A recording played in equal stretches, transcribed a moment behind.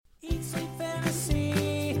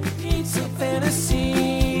fantasy. Eat some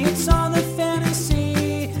fantasy. It's all the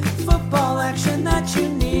fantasy football action that you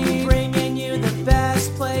need. Bringing you the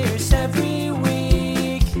best players every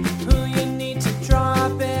week. Who you need to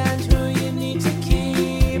drop and who you need to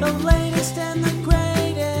keep. The latest and the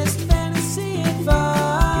greatest fantasy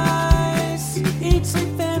advice. Eat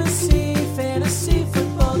some fantasy. Fantasy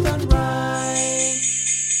football done right.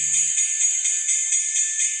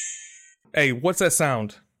 Hey, what's that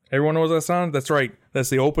sound? Everyone knows that sound? That's right. That's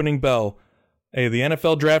the opening bell. Hey, the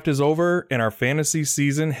NFL draft is over and our fantasy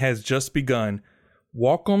season has just begun.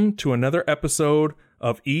 Welcome to another episode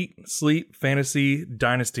of Eat, Sleep, Fantasy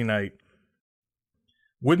Dynasty Night.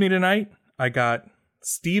 With me tonight, I got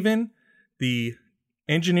Steven, the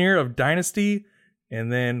engineer of Dynasty,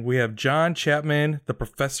 and then we have John Chapman, the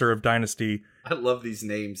professor of Dynasty. I love these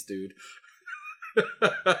names, dude.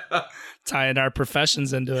 Tying our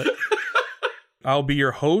professions into it. I'll be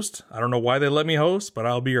your host. I don't know why they let me host, but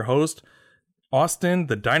I'll be your host, Austin,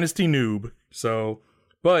 the Dynasty noob. So,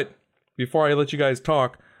 but before I let you guys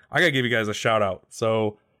talk, I gotta give you guys a shout out.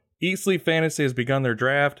 So, Eat Sleep Fantasy has begun their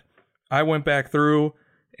draft. I went back through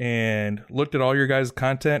and looked at all your guys'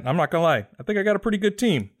 content. I'm not gonna lie, I think I got a pretty good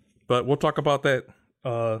team, but we'll talk about that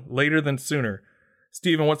later than sooner.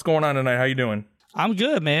 Steven, what's going on tonight? How you doing? I'm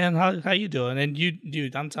good, man. How you doing? And you,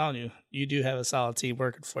 dude, I'm telling you, you do have a solid team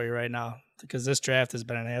working for you right now. Because this draft has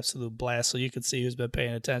been an absolute blast, so you can see who's been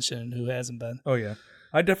paying attention and who hasn't been. Oh, yeah.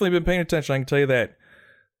 I've definitely been paying attention, I can tell you that.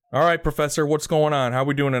 All right, Professor, what's going on? How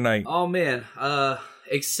we doing tonight? Oh, man.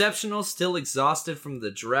 Exceptional, still exhausted from the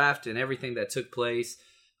draft and everything that took place,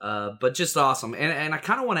 but just awesome. And I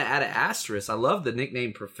kind of want to add an asterisk. I love the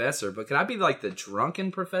nickname Professor, but can I be like the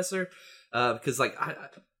drunken professor? Because like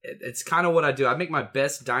it's kind of what I do. I make my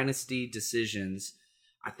best Dynasty decisions,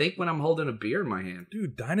 I think, when I'm holding a beer in my hand.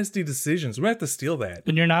 Dude, Dynasty decisions. We have to steal that.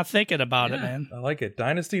 When you're not thinking about it, man. I like it.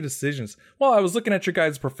 Dynasty decisions. Well, I was looking at your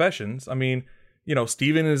guys' professions. I mean, you know,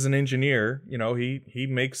 Steven is an engineer. You know, he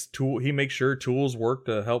makes sure tools work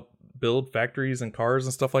to help build factories and cars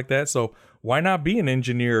and stuff like that. So why not be an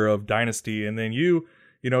engineer of Dynasty? And then you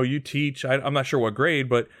teach. I'm not sure what grade,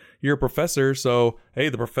 but you're a professor. So hey,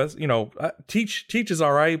 the professor, teach is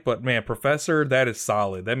all right, but man, professor, that is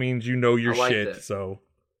solid. That means you know your shit. That. So.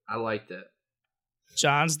 I like that.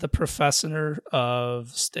 John's the professor of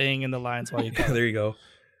staying in the lines while you color. There you go.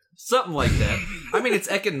 Something like that. I mean, it's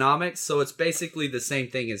economics, so it's basically the same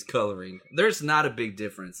thing as coloring. There's not a big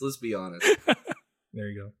difference. Let's be honest. There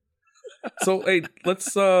you go. So, hey,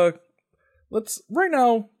 let's right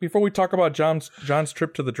now, before we talk about John's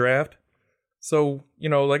trip to the draft. So,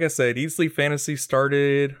 like I said, Eat Sleep Fantasy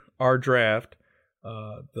started our draft.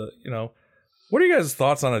 What are you guys'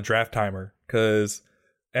 thoughts on a draft timer? Because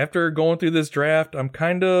after going through this draft, I'm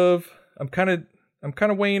kind of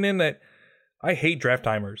weighing in that I hate draft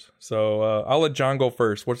timers. So I'll let John go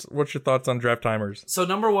first. What's your thoughts on draft timers? So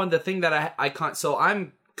number one, the thing that I can't. So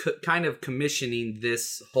I'm kind of commissioning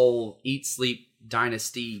this whole Eat Sleep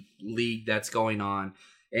Dynasty league that's going on,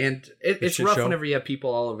 and it's rough whenever you have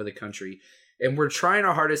people all over the country, and we're trying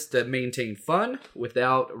our hardest to maintain fun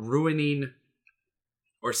without ruining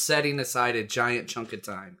or setting aside a giant chunk of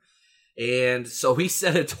time. And so we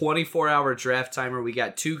set a 24-hour draft timer. We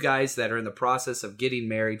got two guys that are in the process of getting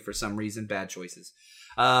married for some reason. Bad choices.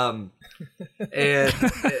 And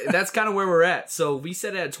that's kind of where we're at. So we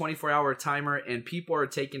set it at a 24-hour timer, and people are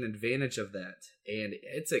taking advantage of that. And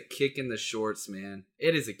it's a kick in the shorts, man.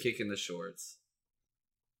 It is a kick in the shorts.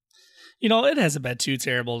 It hasn't been too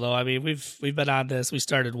terrible, though. I mean, we've been on this. We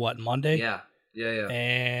started, Monday? Yeah.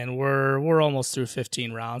 And we're almost through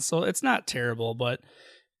 15 rounds, so it's not terrible, but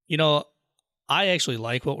I actually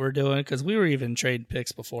like what we're doing because we were even trading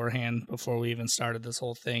picks beforehand before we even started this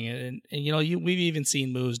whole thing. And we've even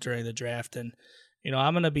seen moves during the draft. And,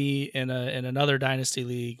 I'm going to be in another Dynasty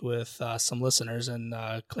league with some listeners, and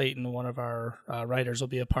Clayton, one of our writers, will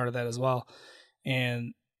be a part of that as well.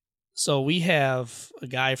 And so we have a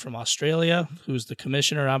guy from Australia who's the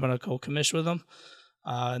commissioner. I'm going to co-commission with him.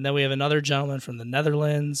 And then we have another gentleman from the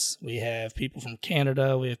Netherlands. We have people from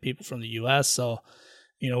Canada. We have people from the U.S. So,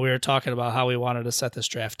 we were talking about how we wanted to set this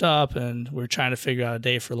draft up, and we're trying to figure out a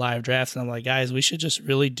day for live drafts. And I'm like, guys, we should just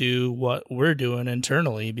really do what we're doing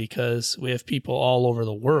internally because we have people all over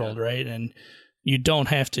the world, right? And you don't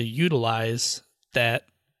have to utilize that,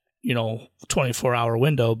 24-hour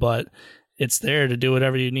window, but it's there to do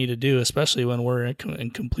whatever you need to do, especially when we're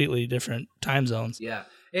in completely different time zones. Yeah.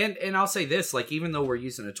 And I'll say this, like, even though we're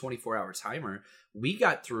using a 24-hour timer, we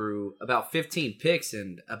got through about 15 picks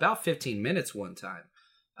in about 15 minutes one time.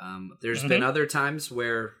 There's been other times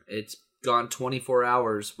where it's gone 24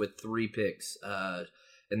 hours with 3 picks,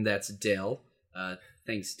 and that's Dell,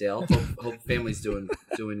 Thanks, Dale. Hope family's doing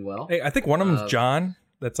well. Hey, I think one of them's John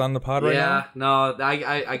that's on the pod right now. Yeah, no,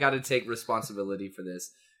 I got to take responsibility for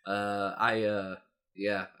this. I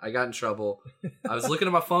got in trouble. I was looking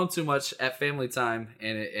at my phone too much at family time,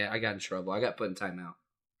 and I got in trouble. I got put in timeout.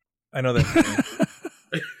 I know that.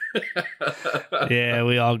 Yeah,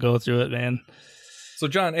 we all go through it, man. So,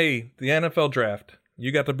 John, the NFL draft.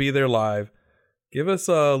 You got to be there live. Give us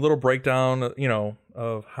a little breakdown,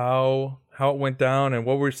 of how it went down and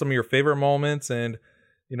what were some of your favorite moments, and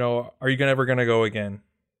are you ever gonna go again?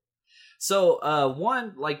 So,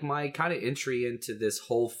 my kind of entry into this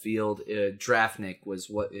whole field, draftnik was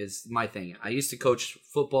what is my thing. I used to coach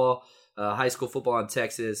football, high school football in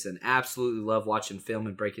Texas, and absolutely love watching film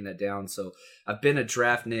and breaking that down. So I've been a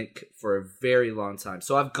draftnik for a very long time.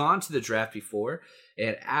 So I've gone to the draft before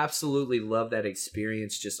and absolutely love that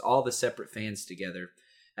experience, just all the separate fans together.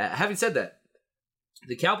 Having said that,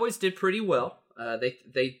 the Cowboys did pretty well.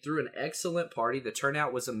 They threw an excellent party. The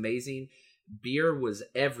turnout was amazing. Beer was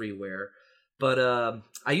everywhere. But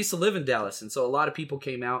I used to live in Dallas, and so a lot of people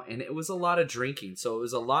came out, and it was a lot of drinking. So it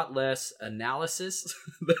was a lot less analysis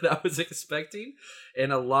than I was expecting,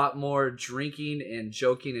 and a lot more drinking and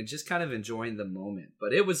joking and just kind of enjoying the moment.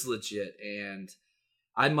 But it was legit, and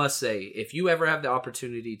I must say, if you ever have the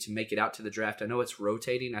opportunity to make it out to the draft, I know it's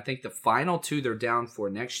rotating. I think the final two they're down for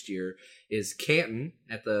next year is Canton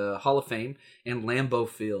at the Hall of Fame and Lambeau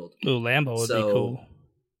Field. Ooh, Lambeau would be cool.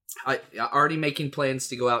 I already making plans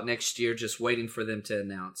to go out next year, just waiting for them to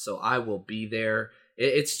announce. So I will be there.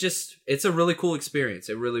 It's a really cool experience.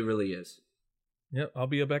 It really, really is. Yep, I'll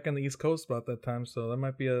be back on the East Coast about that time, so that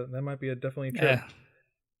might be a definitely a trip. Yeah.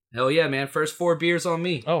 Hell yeah, man! First 4 beers on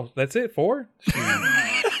me. Oh, that's it? 4?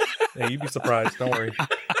 Yeah, you'd be surprised. Don't worry.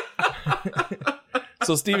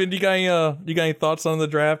 So, Steven, do you got any thoughts on the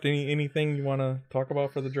draft? Anything you want to talk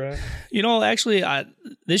about for the draft? Actually,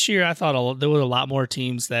 this year I thought there were a lot more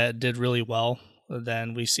teams that did really well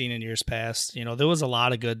than we've seen in years past. There was a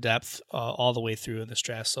lot of good depth all the way through in this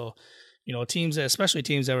draft. So, teams, especially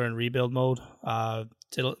teams that were in rebuild mode,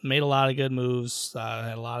 made a lot of good moves,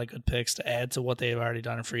 had a lot of good picks to add to what they've already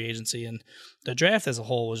done in free agency. And the draft as a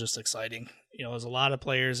whole was just exciting. There's a lot of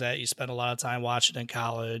players that you spend a lot of time watching in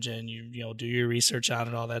college, and you do your research on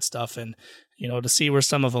and all that stuff. And, to see where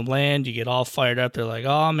some of them land, you get all fired up. They're like,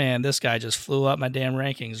 oh man, this guy just flew up my damn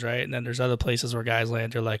rankings, right? And then there's other places where guys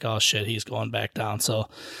land, they're like, oh shit, he's going back down. So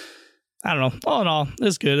I don't know. All in all,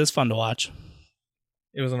 it's good. It's fun to watch.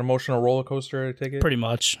 It was an emotional roller coaster, I take it? Pretty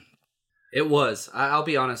much. It was. I'll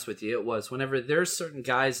be honest with you. It was. Whenever there's certain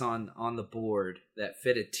guys on the board that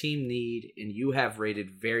fit a team need and you have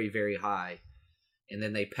rated very, very high, and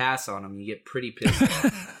then they pass on them, you get pretty pissed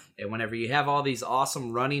off. And whenever you have all these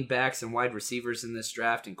awesome running backs and wide receivers in this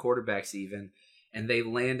draft, and quarterbacks even, and they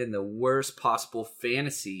land in the worst possible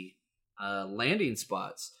fantasy landing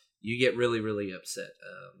spots, you get really, really upset.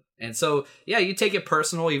 And so, yeah, you take it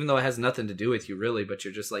personal, even though it has nothing to do with you, really. But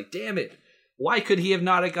you're just like, damn it. Why could he have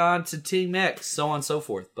not gone to Team X, so on and so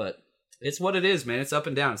forth? But it's what it is, man. It's up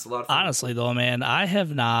and down. It's a lot of fun. Honestly, though, man, I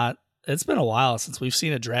have not. It's been a while since we've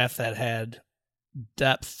seen a draft that had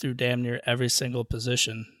depth through damn near every single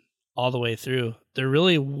position all the way through. There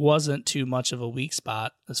really wasn't too much of a weak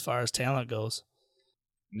spot as far as talent goes.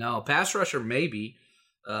 No, pass rusher maybe.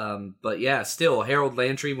 But yeah, still, Harold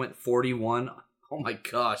Landry went 41. Oh my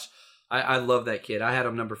gosh. I love that kid. I had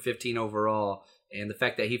him number 15 overall. And the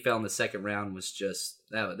fact that he fell in the second round was just,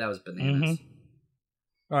 that was bananas.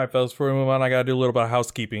 Mm-hmm. All right, fellas, before we move on, I got to do a little bit of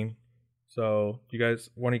housekeeping. So,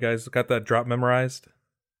 one of you guys got that drop memorized?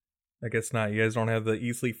 I guess not. You guys don't have the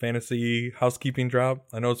eSleep Fantasy housekeeping drop?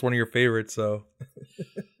 I know it's one of your favorites, so.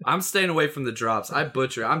 I'm staying away from the drops. I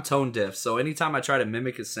butcher. I'm tone deaf. So anytime I try to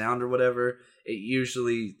mimic a sound or whatever,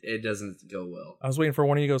 it doesn't go well. I was waiting for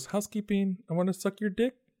one of you goes, housekeeping, I want to suck your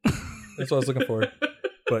dick. That's what I was looking for.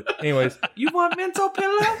 But anyways. You want mental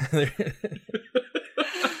pillow?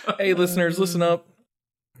 Hey, listeners, listen up.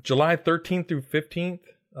 July 13th through 15th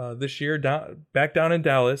this year, back down in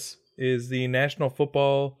Dallas, is the National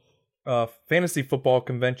Football Fantasy Football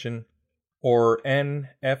Convention, or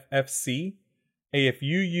NFFC. Hey, if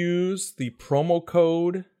you use the promo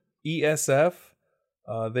code ESF,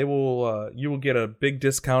 you will get a big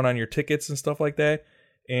discount on your tickets and stuff like that.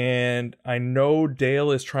 And I know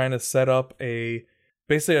Dale is trying to set up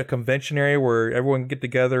basically a convention area where everyone can get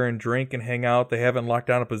together and drink and hang out. They haven't locked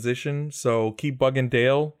down a position, so keep bugging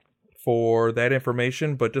Dale for that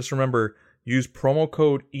information. But just remember, use promo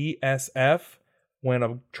code ESF when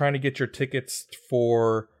I'm trying to get your tickets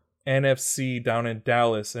for NFC down in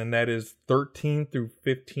Dallas, and that is 13 through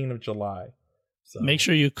 15 of July. So make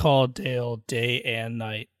sure you call Dale day and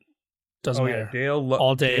night. Doesn't matter.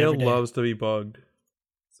 All day, Dale every day. loves to be bugged.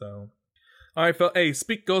 So, all right, Phil. Hey,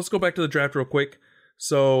 let's go back to the draft real quick.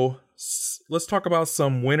 So, let's talk about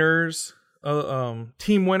some winners,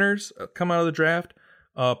 team winners come out of the draft.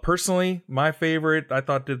 Personally, my favorite, I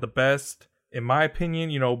thought did the best, in my opinion,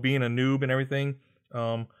 being a noob and everything.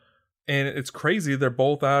 And it's crazy. They're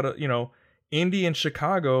both out of, Indy and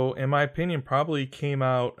Chicago, in my opinion, probably came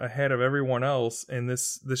out ahead of everyone else in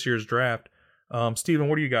this year's draft. Steven,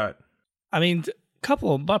 what do you got? I mean,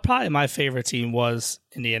 but probably my favorite team was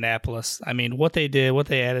Indianapolis. I mean, what they did, what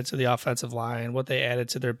they added to the offensive line, what they added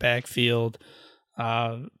to their backfield,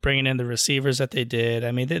 bringing in the receivers that they did.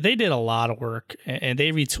 I mean, they did a lot of work, and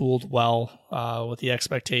they retooled well with the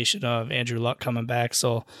expectation of Andrew Luck coming back.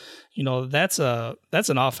 So, that's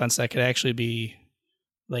an offense that could actually be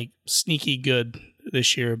like sneaky good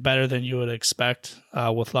this year, better than you would expect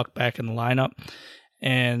with Luck back in the lineup.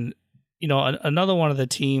 And another one of the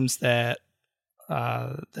teams that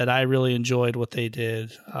I really enjoyed what they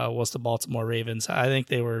did was the Baltimore Ravens. I think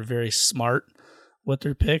they were very smart with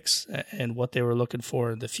their picks and what they were looking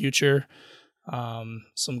for in the future.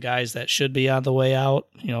 Some guys that should be on the way out,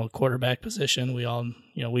 quarterback position.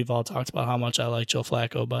 We've all talked about how much I like Joe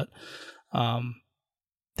Flacco, but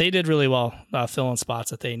they did really well filling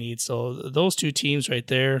spots that they need. So those two teams right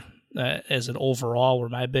there, as an overall, were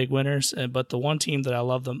my big winners. But the one team that I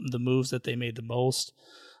love the moves that they made the most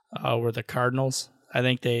were the Cardinals. I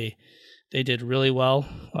think they did really well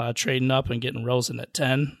trading up and getting Rosen at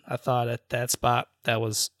 10. I thought at that spot that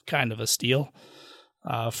was kind of a steal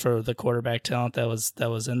for the quarterback talent that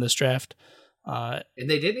was in this draft. And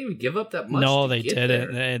they didn't even give up that much. No, they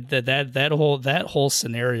didn't. That whole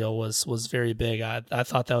scenario was very big. I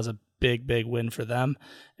thought that was a big win for them.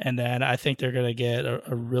 And then I think they're going to get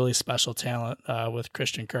a really special talent with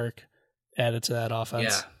Christian Kirk added to that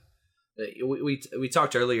offense. Yeah. We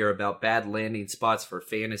talked earlier about bad landing spots for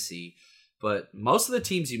fantasy, but most of the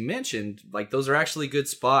teams you mentioned, like, those are actually good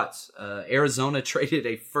spots. Arizona traded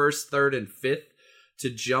a first, third, and fifth to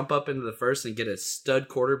jump up into the first and get a stud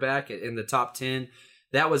quarterback in the top 10.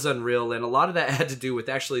 That was unreal. And a lot of that had to do with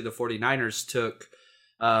actually the 49ers took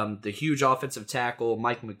the huge offensive tackle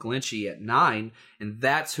Mike McGlinchey at 9, and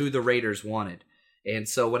that's who the Raiders wanted. And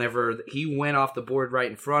so whenever he went off the board right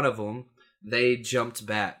in front of them, they jumped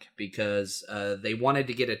back because they wanted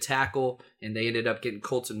to get a tackle, and they ended up getting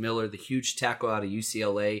Colton Miller, the huge tackle out of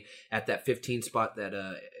UCLA, at that 15 spot that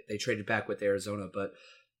they traded back with Arizona. But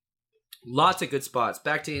lots of good spots.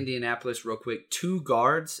 Back to Indianapolis real quick. 2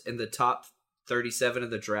 guards in the top 37 of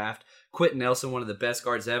the draft. Quentin Nelson, one of the best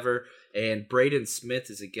guards ever. And Braden Smith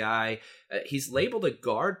is a guy. He's labeled a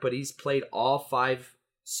guard, but he's played all 5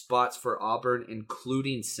 spots for Auburn,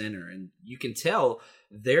 including center. And you can tell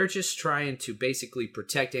they're just trying to basically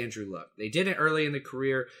protect Andrew Luck. They did it early in the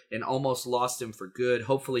career and almost lost him for good.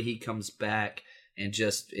 Hopefully he comes back and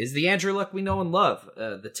just is the Andrew Luck we know and love.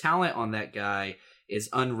 The talent on that guy is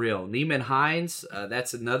unreal. Neiman Hines,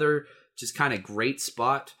 that's another just kind of great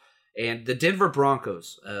spot. And the Denver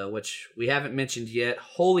Broncos, which we haven't mentioned yet.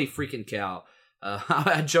 Holy freaking cow.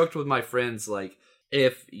 I joked with my friends, like,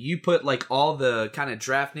 if you put like all the kind of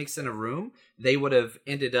draft nicks in a room, they would have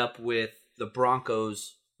ended up with the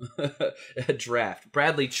Broncos draft.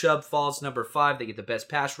 Bradley Chubb falls number 5. They get the best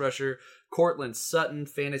pass rusher. Cortland Sutton,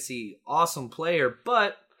 fantasy awesome player,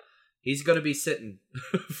 but he's going to be sitting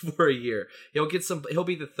for a year. He'll be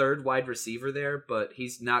the 3rd wide receiver there, but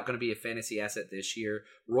he's not going to be a fantasy asset this year.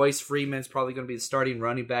 Royce Freeman's probably going to be the starting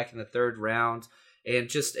running back in the 3rd round. And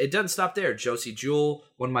just, it doesn't stop there. Josie Jewell,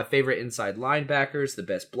 one of my favorite inside linebackers, the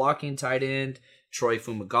best blocking tight end, Troy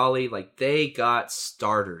Fumagalli, like, they got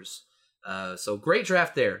starters. So great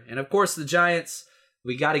draft there. And of course the Giants,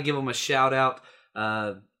 we got to give them a shout out.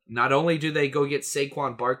 Not only do they go get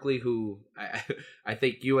Saquon Barkley, who I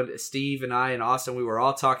think you and Steve and I and Austin, we were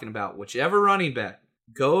all talking about, whichever running back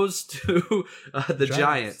goes to the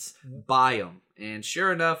Giants, buy him. And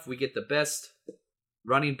sure enough, we get the best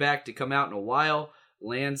running back to come out in a while,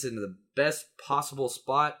 lands in the best possible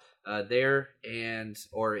spot there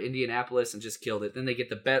or Indianapolis, and just killed it. Then they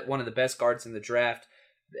get one of the best guards in the draft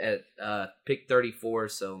at pick 34.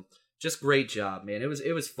 So just great job, man. It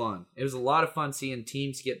was fun. It was a lot of fun seeing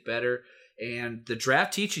teams get better, and the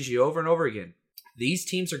draft teaches you over and over again. These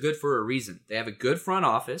teams are good for a reason. They have a good front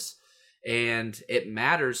office, and it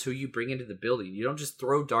matters who you bring into the building. You don't just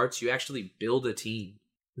throw darts, you actually build a team.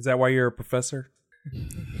 Is that why you're a professor?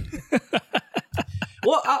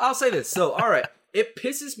 Well, I'll say this. So, all right. It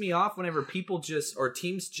pisses me off whenever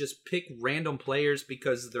teams just pick random players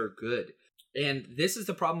because they're good. And this is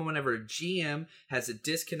the problem whenever a GM has a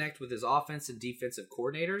disconnect with his offense and defensive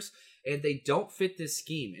coordinators. and they don't fit this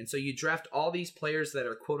scheme. And so you draft all these players that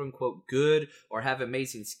are quote unquote good or have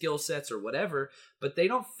amazing skill sets or whatever, but they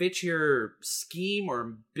don't fit your scheme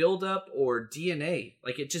or build up or DNA.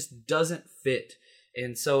 Like, it just doesn't fit.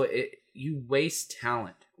 And so you waste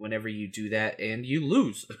talent whenever you do that, and you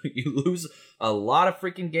lose. You lose a lot of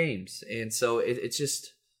freaking games. And so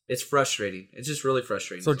it's frustrating. It's just really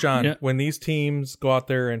frustrating. So, John, when these teams go out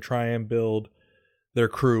there and try and build their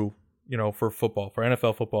crew, for football, for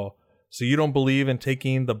NFL football, so you don't believe in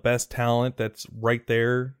taking the best talent that's right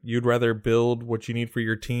there? You'd rather build what you need for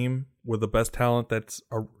your team with the best talent that's,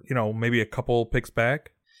 maybe a couple picks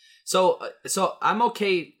back? So I'm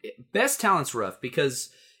okay. Best talent's rough, because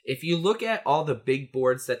if you look at all the big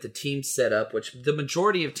boards that the teams set up, which the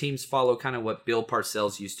majority of teams follow kind of what Bill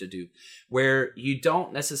Parcells used to do, where you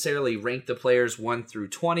don't necessarily rank the players 1 through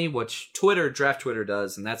 20, which Draft Twitter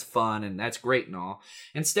does, and that's fun and that's great and all.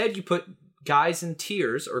 Instead, you put guys in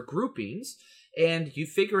tiers or groupings, and you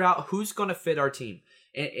figure out who's going to fit our team.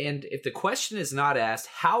 And if the question is not asked,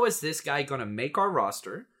 how is this guy going to make our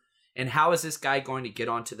roster, and how is this guy going to get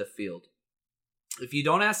onto the field? If you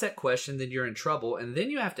don't ask that question, then you're in trouble. And then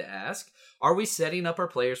you have to ask, are we setting up our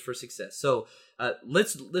players for success? So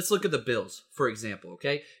let's look at the Bills, for example,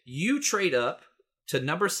 okay? You trade up to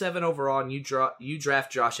number 7 overall, and you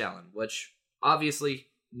draft Josh Allen, which obviously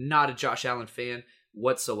not a Josh Allen fan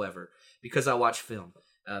whatsoever, because I watch film.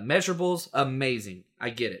 Measurables, amazing. I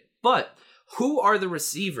get it. But who are the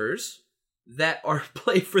receivers that are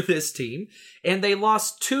play for this team? And they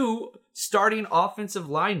lost 2 starting offensive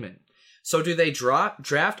linemen. So do they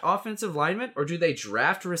draft offensive linemen, or do they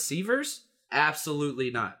draft receivers?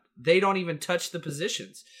 Absolutely not. They don't even touch the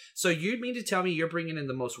positions. So you mean to tell me you're bringing in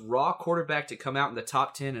the most raw quarterback to come out in the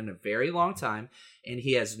top 10 in a very long time, and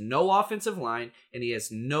he has no offensive line, and he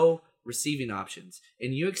has no receiving options,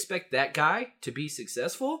 and you expect that guy to be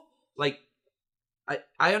successful? Like,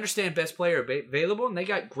 I understand best player available, and they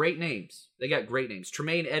got great names.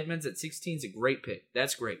 Tremaine Edmonds at 16 is a great pick.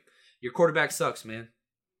 That's great. Your quarterback sucks, man.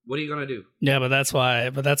 What are you going to do? Yeah, but that's why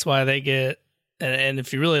they get, and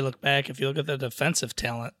if you really look back, if you look at the defensive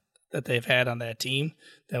talent that they've had on that team,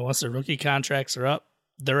 that once their rookie contracts are up,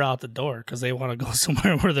 they're out the door because they want to go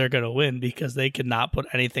somewhere where they're going to win, because they could not put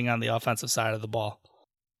anything on the offensive side of the ball.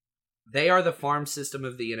 They are the farm system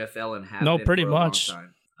of the NFL and have been pretty for a much. long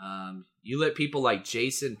time. You let people like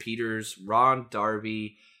Jason Peters, Ron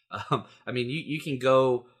Darby, you can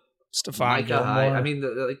go Stephon Micah Gilmore. Hyde.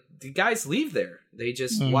 The guys leave there. They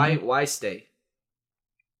just why stay?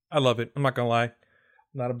 I love it. I'm not gonna lie. I'm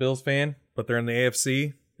not a Bills fan, but they're in the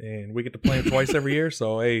AFC, and we get to play them twice every year.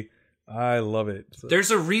 So hey, I love it. So,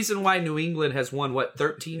 there's a reason why New England has won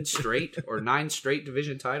 13 straight or 9 straight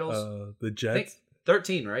division titles. The Jets,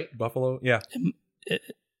 13, right? Buffalo, yeah.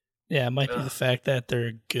 It might be the fact that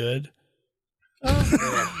they're good.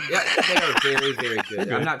 Yeah, they are very, very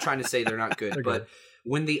good. I'm not trying to say they're not good, They're but good.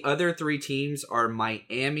 when the other 3 teams are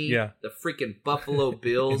Miami, Yeah. the freaking Buffalo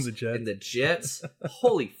Bills, and the Jets,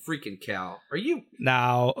 holy freaking cow. Are you...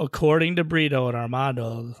 Now, according to Brito and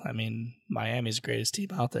Armando, Miami's the greatest team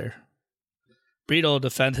out there. Brito will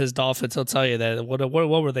defend his Dolphins. He'll tell you that.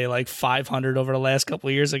 What were they, like 500 over the last couple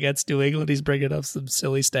of years against New England? He's bringing up some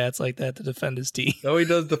silly stats like that to defend his team. Oh, he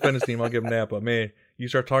does defend his team. I'll give him that. But man, you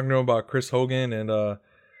start talking to him about Chris Hogan and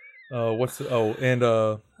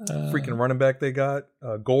freaking running back they got,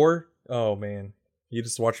 Gore. Oh man, you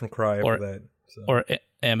just watch him cry over that. So. Or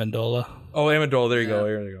Amendola. Oh, Amendola. There you go.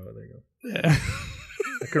 There you go. Yeah.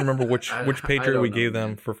 I couldn't remember which Patriot we gave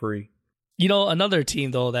them for free. Another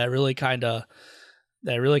team though that really kind of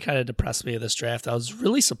depressed me in this draft. I was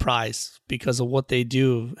really surprised because of what they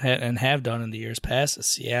do and have done in the years past is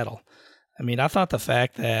Seattle. I thought the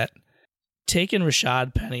fact that taking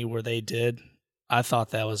Rashad Penny where they did, I thought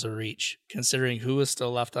that was a reach, considering who was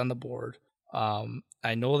still left on the board.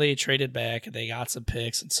 I know they traded back, they got some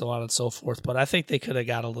picks and so on and so forth, but I think they could have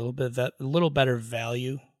got a little better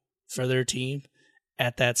value for their team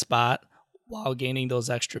at that spot while gaining those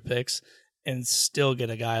extra picks and still get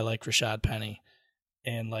a guy like Rashad Penny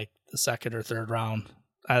in like the 2nd or 3rd round.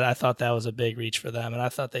 I thought that was a big reach for them, and I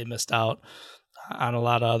thought they missed out on a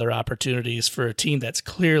lot of other opportunities for a team that's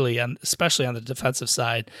clearly, especially on the defensive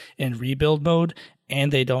side, in rebuild mode,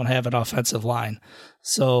 and they don't have an offensive line.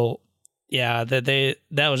 So, yeah, that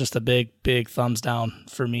was just a big thumbs down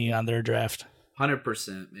for me on their draft.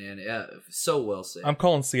 100%, man. Yeah, so well said. I'm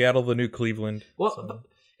calling Seattle the new Cleveland. Well,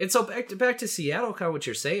 and so back to Seattle, kind of what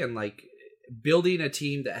you're saying, like building a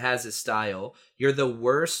team that has a style. You're the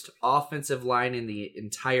worst offensive line in the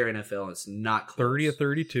entire NFL. It's not close. 30 of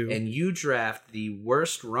 32. And you draft the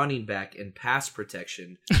worst running back in pass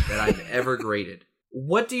protection that I've ever graded.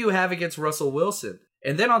 What do you have against Russell Wilson?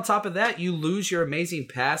 And then on top of that, you lose your amazing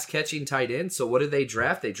pass-catching tight end. So what do they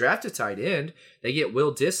draft? They draft a tight end. They get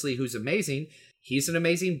Will Dissly, who's amazing. He's an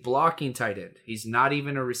amazing blocking tight end. He's not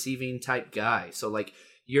even a receiving type guy. So, like,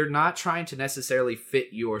 you're not trying to necessarily fit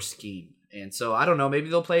your scheme. And so, I don't know, maybe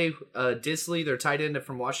they'll play Dissly, their tight end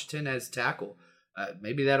from Washington, as tackle.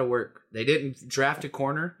 Maybe that'll work. They didn't draft a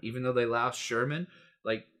corner, even though they lost Sherman.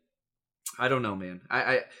 Like, I don't know, man.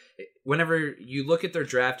 I whenever you look at their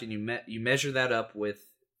draft and you measure that up with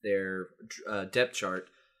their depth chart,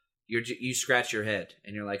 you scratch your head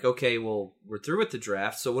and you're like, okay, well, we're through with the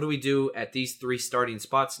draft. So what do we do at these 3 starting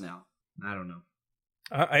spots now? I don't know.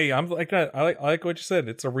 I'm like that. I like what you said.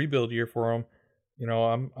 It's a rebuild year for them. You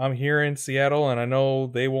know, I'm here in Seattle, and I know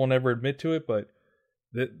they will never admit to it, but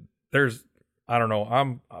there's, I don't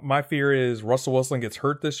know. My fear is Russell Wilson gets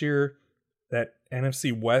hurt this year. That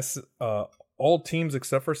NFC West, all teams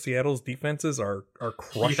except for Seattle's defenses are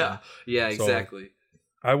crushing. Yeah, exactly. So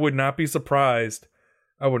I would not be surprised.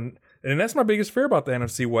 I wouldn't, and that's my biggest fear about the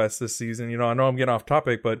NFC West this season. You know, I know I'm getting off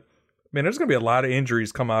topic, but man, there's gonna be a lot of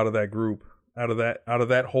injuries come out of that group, out of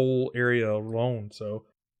that whole area alone. So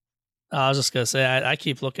I was just gonna say, I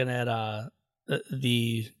keep looking at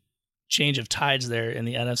the change of tides there in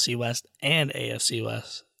the NFC West and AFC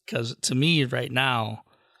West, because to me right now,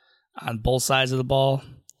 on both sides of the ball,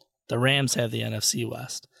 the Rams have the NFC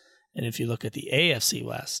West, and if you look at the AFC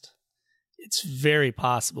West, it's very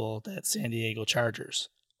possible that San Diego Chargers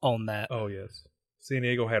own that. Oh yes, San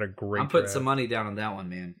Diego had a great. I'm putting draft. some money down on that one,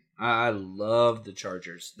 man. I love the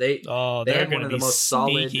Chargers. They're going to be most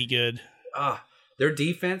sneaky good. Their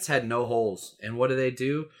defense had no holes, and what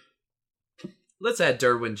do? Let's add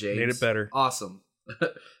Derwin James. Made it better. Awesome.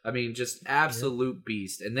 I mean, just absolute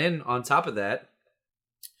beast. And then on top of that,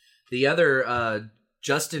 the other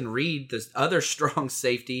Justin Reed, the other strong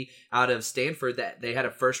safety out of Stanford that they had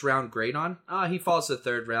a first-round grade on, he falls to the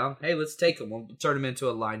 3rd round. Hey, let's take him. We'll turn him into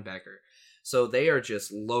a linebacker. So they are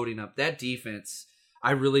just loading up. That defense,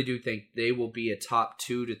 I really do think they will be a top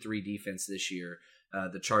 2 to 3 defense this year,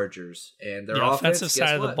 the Chargers. And their offensive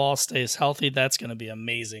side of the ball stays healthy. That's going to be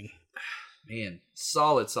amazing. Man,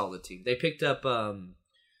 solid team. They picked up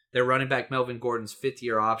their running back Melvin Gordon's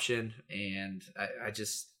 5th-year option, and I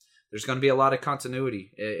just... There's going to be a lot of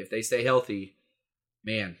continuity. If they stay healthy,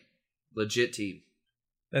 man, legit team.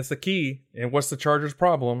 That's the key. And what's the Chargers'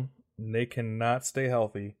 problem? They cannot stay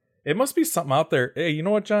healthy. It must be something out there. Hey, you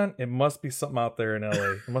know what, John? It must be something out there in LA.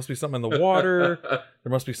 There must be something in the water. There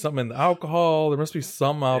must be something in the alcohol. There must be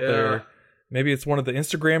something out there. Maybe it's one of the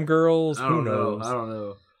Instagram girls. Who knows? I don't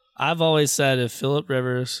know. I've always said if Phillip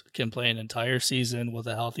Rivers can play an entire season with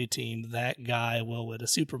a healthy team, that guy will win a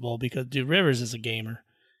Super Bowl, because dude, Rivers is a gamer.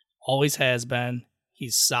 Always has been.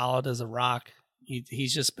 He's solid as a rock.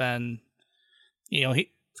 He's just been, he's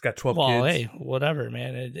got 12 kids. Well, hey, whatever,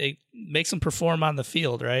 man. It makes him perform on the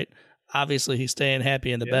field, right? Obviously, he's staying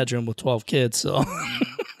happy in the bedroom with 12 kids, so.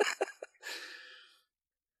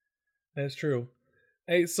 That's true.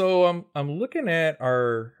 Hey, so I'm looking at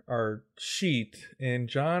our sheet, and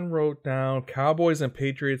John wrote down Cowboys and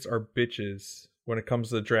Patriots are bitches when it comes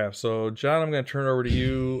to the draft. So, John, I'm going to turn it over to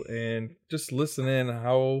you and just listen in.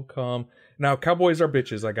 How come? Now, Cowboys are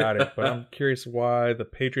bitches. I got it. But I'm curious why the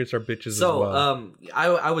Patriots are bitches as well.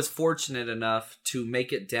 I was fortunate enough to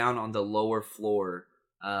make it down on the lower floor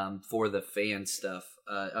for the fan stuff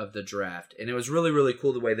of the draft. And it was really, really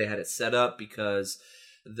cool the way they had it set up, because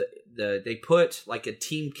they put like a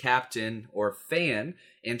team captain or fan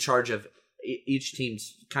in charge of each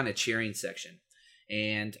team's kind of cheering section.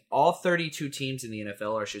 And all 32 teams in the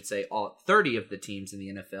NFL, or I should say all 30 of the teams in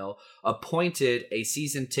the NFL, appointed a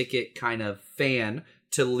season ticket kind of fan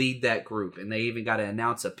to lead that group. And they even got to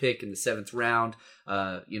announce a pick in the 7th round,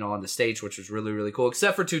 on the stage, which was really, really cool.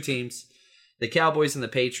 Except for 2 teams, the Cowboys and the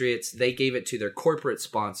Patriots. They gave it to their corporate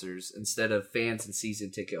sponsors instead of fans and season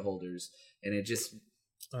ticket holders. And it just...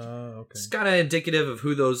 It's kind of indicative of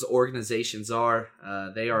who those organizations are.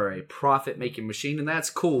 They are a profit-making machine, and that's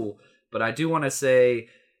cool. But I do want to say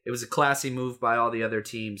it was a classy move by all the other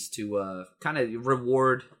teams to kind of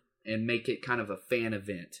reward and make it kind of a fan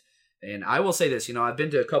event. And I will say this, I've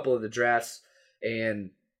been to a couple of the drafts, and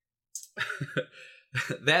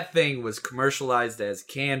that thing was commercialized as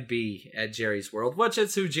can be at Jerry's World, which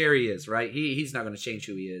is who Jerry is, right? He's not going to change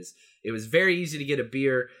who he is. It was very easy to get a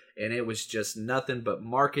beer, and it was just nothing but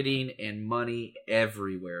marketing and money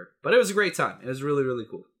everywhere. But it was a great time. It was really, really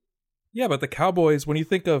cool. Yeah, but the Cowboys, when you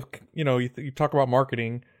think of, you talk about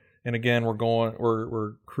marketing, and again,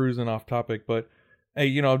 we're cruising off topic, but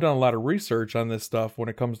hey, I've done a lot of research on this stuff when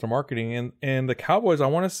it comes to marketing, and the Cowboys, I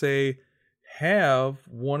want to say, have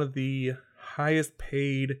one of the highest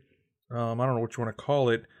paid, I don't know what you want to call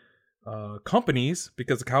it, companies,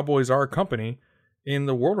 because the Cowboys are a company in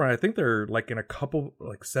the world. Right? I think they're like in a couple,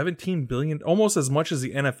 like 17 billion, almost as much as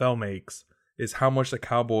the NFL makes, is how much the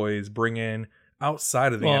Cowboys bring in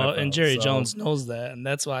outside of the NFL. And Jerry Jones knows that, and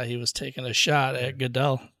that's why he was taking a shot at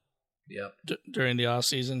Goodell. Yep. During the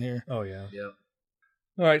offseason here. Oh, yeah. Yep.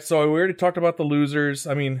 All right, so we already talked about the losers.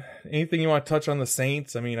 I mean, anything you want to touch on the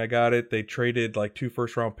Saints? I mean, I got it. They traded like 2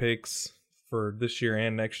 first-round picks for this year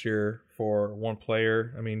and next year for one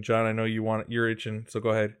player. I mean, John, I know you're itching, so go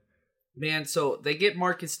ahead. Man, so they get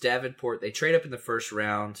Marcus Davenport. They trade up in the first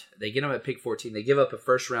round. They get him at pick 14. They give up a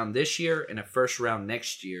first round this year and a first round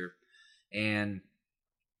next year. And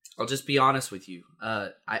I'll just be honest with you.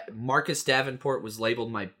 Marcus Davenport was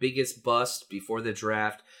labeled my biggest bust before the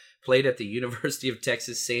draft. Played at the University of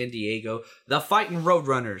Texas, San Diego. The Fighting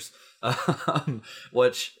Roadrunners.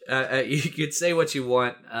 Which you could say what you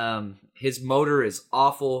want. His motor is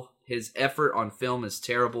awful. His effort on film is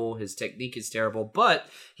terrible. His technique is terrible. But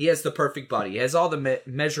he has the perfect body. He has all the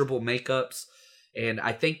measurable makeups. And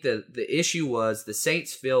I think the issue was the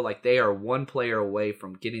Saints feel like they are one player away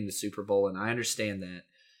from getting the Super Bowl. And I understand that.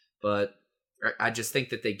 But I just think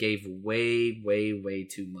that they gave way, way, way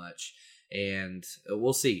too much. And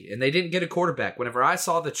we'll see. And they didn't get a quarterback. Whenever I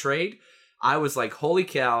saw the trade, I was like, holy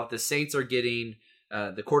cow, the Saints are getting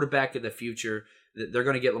the quarterback of the future. They're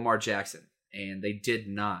going to get Lamar Jackson. And they did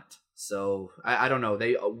not. So, I don't know.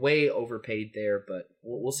 They way overpaid there, but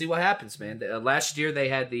we'll see what happens, man. Last year, they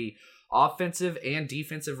had the offensive and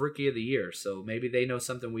defensive rookie of the year. So, maybe they know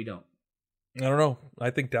something we don't. I don't know. I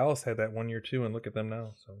think Dallas had that one year, too, and look at them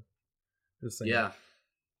now. So, yeah.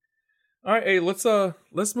 All right, hey,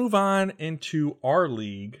 let's move on into our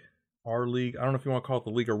league. Our league. I don't know if you want to call it the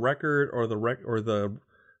League of Record or the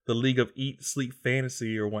League of Eat Sleep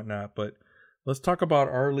Fantasy or whatnot, but let's talk about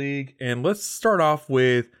our league, and let's start off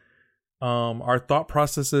with our thought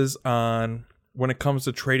processes on when it comes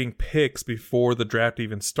to trading picks before the draft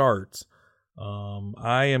even starts.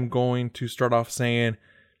 I am going to start off saying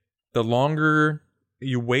the longer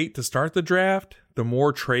you wait to start the draft, the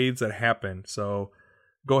more trades that happen. So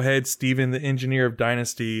go ahead, Steven, the engineer of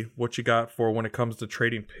Dynasty. What you got for when it comes to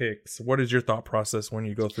trading picks? What is your thought process when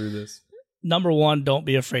you go through this? Number one, don't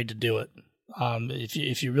be afraid to do it.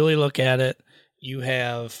 If you really look at it, you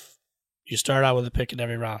start out with a pick in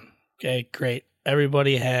every round. Okay, great.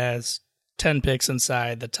 Everybody has 10 picks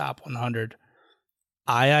inside the top 100.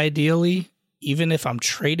 I ideally, even if I'm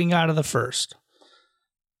trading out of the first,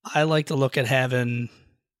 I like to look at having,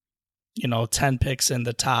 10 picks in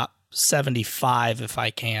the top 75 if I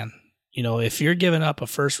can. If you're giving up a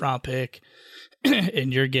first round pick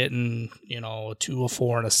and you're getting, a 2, a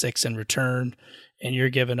 4, and a 6 in return, and you're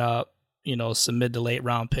giving up, some mid to late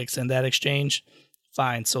round picks in that exchange,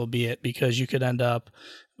 fine, so be it, because you could end up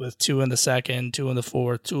with 2 in the second, 2 in the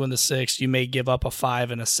fourth, 2 in the sixth. You may give up a 5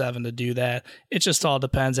 and a 7 to do that. It just all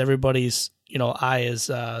depends. Everybody's, eye is,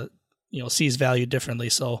 sees value differently.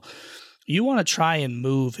 So you want to try and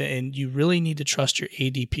move, and you really need to trust your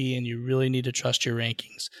ADP, and you really need to trust your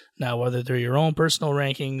rankings. Now, whether they're your own personal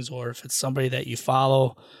rankings or if it's somebody that you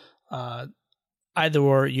follow, either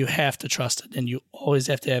or, you have to trust it, and you always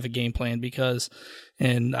have to have a game plan because,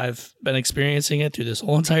 and I've been experiencing it through this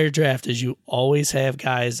whole entire draft, is you always have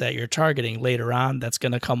guys that you're targeting later on that's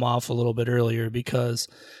going to come off a little bit earlier because,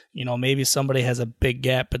 maybe somebody has a big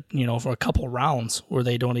gap, but, for a couple rounds where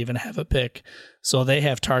they don't even have a pick. So they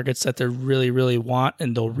have targets that they really, really want,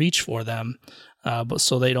 and they'll reach for them, but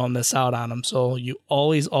so they don't miss out on them. So you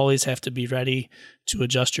always have to be ready to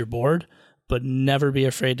adjust your board, but never be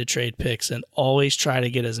afraid to trade picks, and always try to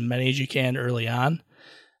get as many as you can early on.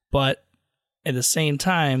 But at the same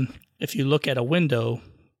time, if you look at a window,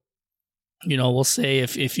 we'll say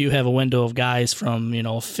if you have a window of guys from,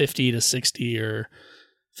 50 to 60 or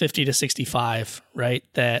 50 to 65, right,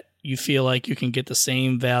 that you feel like you can get the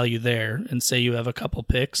same value there, and say you have a couple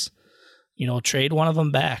picks, trade one of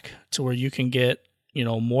them back to where you can get,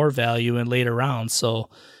 more value in later rounds. So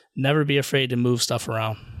never be afraid to move stuff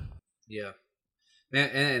around. Yeah. Man,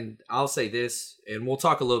 and I'll say this, and we'll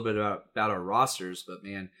talk a little bit about our rosters, but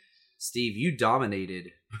man, Steve, you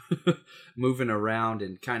dominated moving around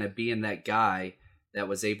and kind of being that guy that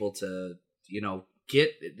was able to,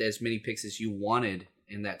 get as many picks as you wanted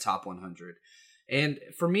in that top 100. And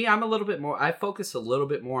for me, I focus a little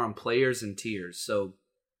bit more on players and tiers. So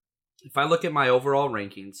if I look at my overall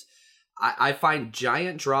rankings, I find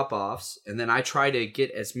giant drop-offs, and then I try to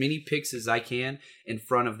get as many picks as I can in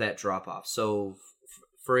front of that drop-off. So,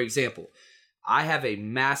 for example, I have a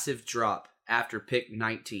massive drop after pick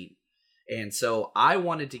 19. And so I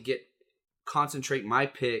wanted to concentrate my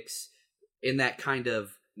picks in that kind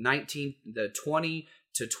of 20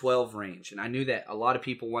 to 12 range. And I knew that a lot of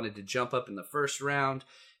people wanted to jump up in the first round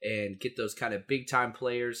and get those kind of big time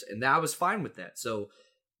players. And I was fine with that. So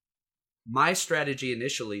my strategy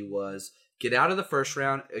initially was get out of the first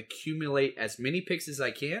round, accumulate as many picks as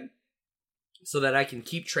I can so that I can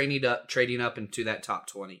keep trading up into that top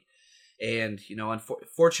 20. And,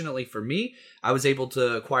 unfortunately for me, I was able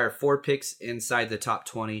to acquire 4 picks inside the top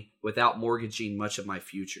 20 without mortgaging much of my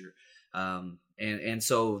future. And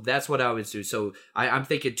so that's what I would do. So I'm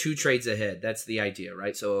thinking 2 trades ahead. That's the idea,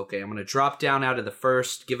 right? So, okay, I'm going to drop down out of the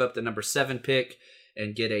first, give up the number 7 pick,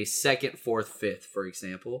 and get a 2nd, 4th, 5th, for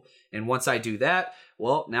example. And once I do that,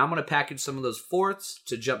 well, now I'm going to package some of those 4ths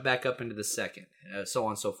to jump back up into the 2nd, so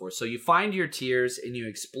on and so forth. So you find your tiers and you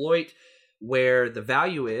exploit where the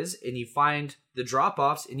value is, and you find the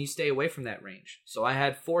drop-offs and you stay away from that range. So I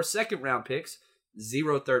had 4 second-round picks,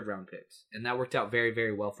 0 third-round picks. And that worked out very,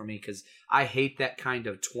 very well for me because I hate that kind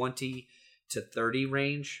of 20 to 30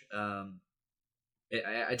 range.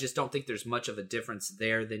 I just don't think there's much of a difference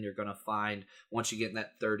there than you're going to find once you get in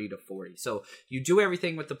that 30 to 40. So you do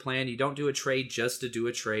everything with the plan. You don't do a trade just to do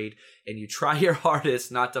a trade, and you try your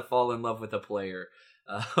hardest not to fall in love with a player.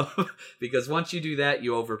 Because once you do that,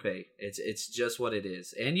 you overpay. It's just what it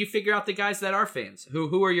is. And you figure out the guys that are fans.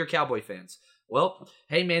 Who are your Cowboy fans? Well,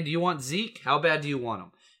 hey man, do you want Zeke? How bad do you want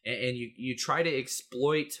him? And you try to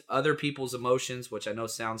exploit other people's emotions, which I know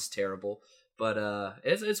sounds terrible. But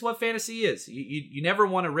it's what fantasy is. You never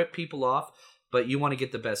want to rip people off, but you want to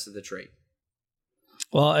get the best of the trade.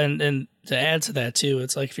 Well, and to add to that too,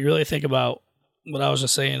 it's like if you really think about what I was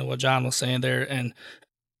just saying and what John was saying there, and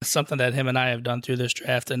something that him and I have done through this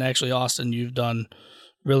draft, and actually Austin, you've done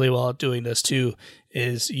really well at doing this too,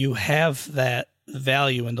 is you have that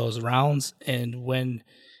value in those rounds, and when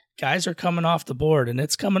guys are coming off the board and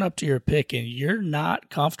it's coming up to your pick and you're not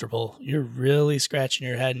comfortable, you're really scratching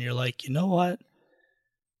your head and you're like, you know what?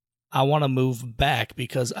 I want to move back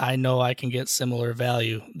because I know I can get similar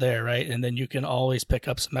value there, right? And then you can always pick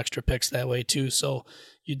up some extra picks that way too. So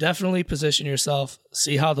you definitely position yourself,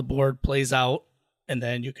 see how the board plays out, and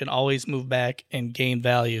then you can always move back and gain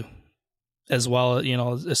value as well.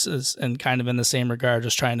 This is and kind of in the same regard,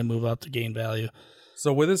 just trying to move up to gain value.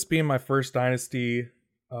 So with this being my first Dynasty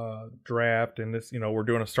draft, and this, we're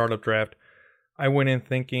doing a startup draft, I went in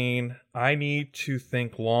thinking I need to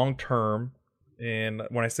think long term, and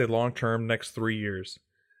when I say long term, next 3 years.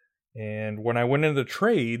 And when I went into the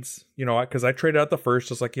trades, because I traded out the first,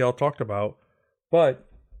 just like y'all talked about, but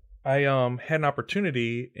I had an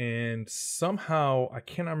opportunity, and somehow I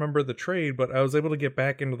cannot remember the trade, but I was able to get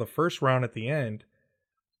back into the first round at the end.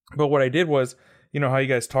 But what I did was, how you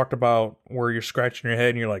guys talked about where you're scratching your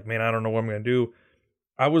head and you're like, man, I don't know what I'm going to do.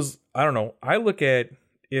 I don't know. I look at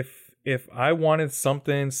if I wanted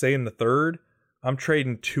something, say in the 3rd, I'm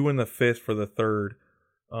trading 2 in the 5th for the 3rd.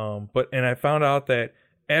 And I found out that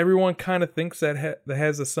everyone kind of thinks that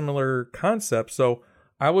has a similar concept. So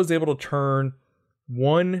I was able to turn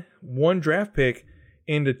one draft pick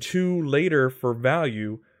into 2 later for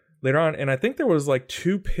value later on. And I think there was like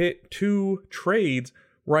 2 trades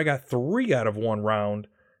where I got 3 out of 1 round.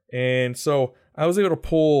 And so I was able to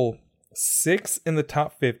pull 6 in the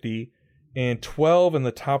top 50 and 12 in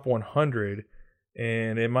the top 100.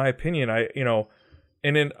 And in my opinion,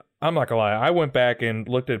 and then I'm not gonna lie, I went back and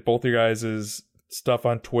looked at both of your guys' stuff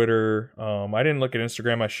on Twitter. I didn't look at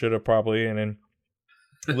Instagram. I should have probably, and then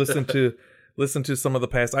listened to some of the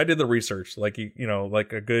past. I did the research, like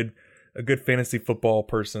like a good fantasy football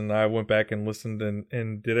person. I went back and listened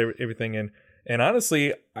and did everything. And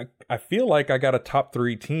honestly, I feel like I got a top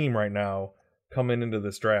 3 team right now coming into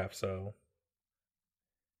this draft. So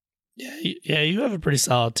yeah, you have a pretty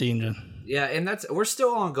solid team, Jim. Yeah, and we're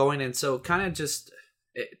still ongoing, and so kind of just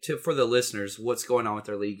for the listeners, what's going on with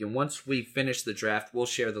our league. And once we finish the draft, we'll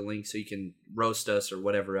share the link so you can roast us or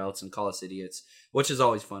whatever else and call us idiots, which is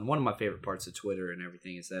always fun. One of my favorite parts of Twitter and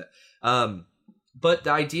everything is that. But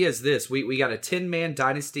the idea is this: we got a 10-man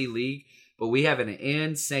Dynasty league, but we have an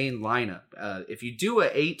insane lineup. If you do a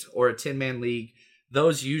 8 or a 10-man league,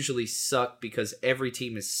 those usually suck because every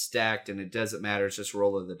team is stacked and it doesn't matter. It's just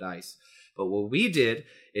roll of the dice. But what we did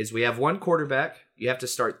is we have 1 quarterback. You have to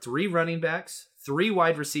start 3 running backs, 3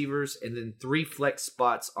 wide receivers, and then 3 flex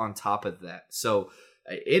spots on top of that. So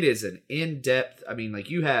it is an in-depth.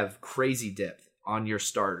 You have crazy depth on your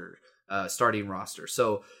starting roster.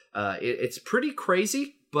 So it's pretty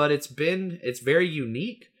crazy, but it's very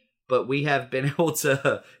unique. But we have been able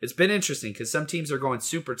to. It's been interesting because some teams are going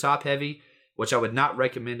super top heavy, which I would not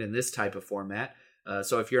recommend in this type of format.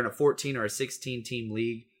 So if you're in a 14 or a 16 team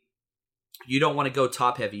league, you don't want to go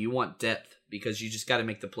top heavy. You want depth because you just got to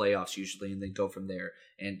make the playoffs usually and then go from there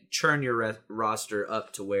and churn your roster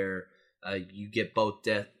up to where you get both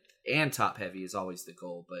depth and top heavy is always the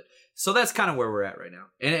goal. But so that's kind of where we're at right now.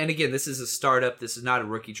 And again, this is a startup. This is not a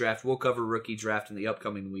rookie draft. We'll cover rookie draft in the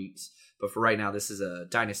upcoming weeks. But for right now, this is a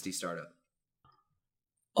dynasty startup.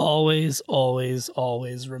 Always, always,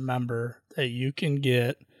 always remember that you can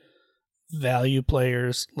get value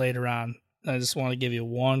players later on. I just want to give you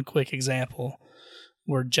one quick example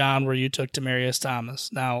where you took Demaryius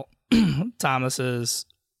Thomas. Now, Thomas is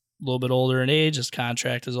a little bit older in age. His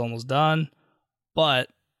contract is almost done. But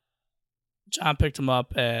John picked him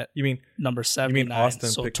up at number 79. You mean Austin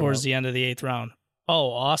so towards the end of the 8th round.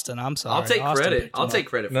 Oh, Austin. I'm sorry. I'll take Austin credit. I'll take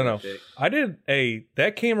credit for that pick. I did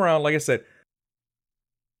that came around, like I said.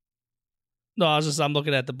 No, I'm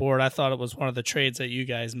looking at the board. I thought it was one of the trades that you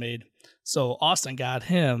guys made. So Austin got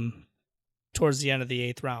him towards the end of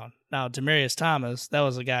the 8th round. Now, Demaryius Thomas, that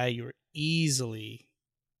was a guy you were easily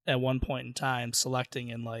at one point in time selecting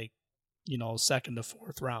in 2nd to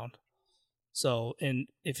 4th round. So, and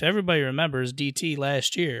if everybody remembers, DT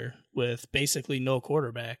last year with basically no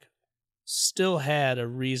quarterback still had a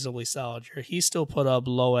reasonably solid year. He still put up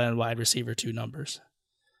low-end wide receiver 2 numbers.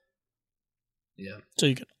 Yeah. So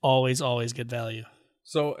you can always get value.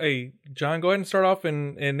 So, hey, John, go ahead and start off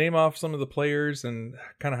and name off some of the players and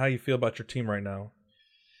kind of how you feel about your team right now.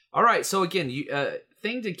 All right. So, again,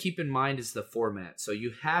 thing to keep in mind is the format. So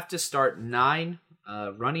you have to start 9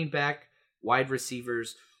 running back, wide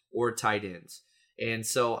receivers, or tight ends. And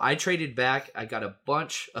so I traded back. I got a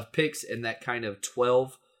bunch of picks in that kind of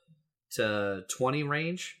 12 to 20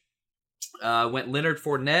 range. Went Leonard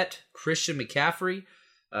Fournette, Christian McCaffrey.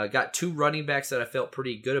 Got 2 running backs that I felt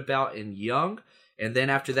pretty good about in Young. And then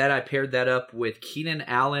after that, I paired that up with Keenan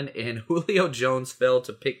Allen, and Julio Jones fell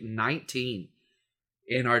to pick 19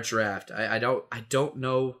 in our draft. I don't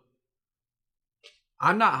know.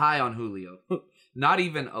 I'm not high on Julio. Not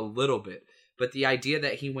even a little bit. But the idea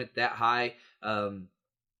that he went that high,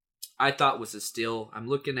 I thought was a steal. I'm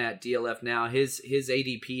looking at DLF now. His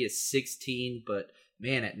ADP is 16, but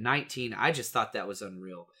man, at 19, I just thought that was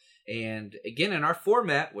unreal. And again, in our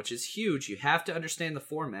format, which is huge, you have to understand the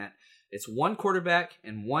format. It's 1 quarterback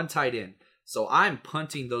and 1 tight end. So I'm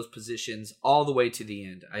punting those positions all the way to the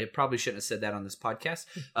end. I probably shouldn't have said that on this podcast.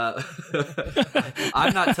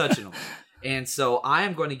 I'm not touching them. And so I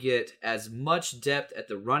am going to get as much depth at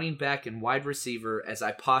the running back and wide receiver as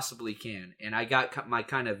I possibly can. And I got my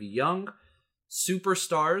kind of young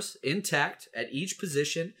superstars intact at each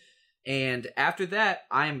position. And after that,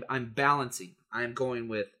 I'm balancing. I'm going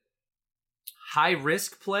with high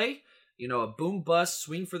risk play, a boom bust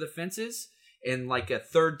swing for the fences, and like a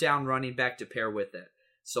 3rd down running back to pair with it.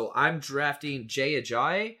 So I'm drafting Jay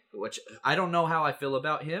Ajayi, which I don't know how I feel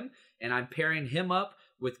about him, and I'm pairing him up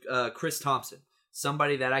with Chris Thompson,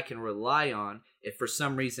 somebody that I can rely on if for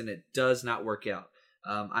some reason it does not work out.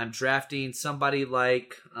 I'm drafting somebody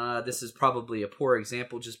like, this is probably a poor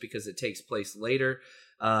example just because it takes place later.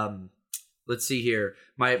 Let's see here.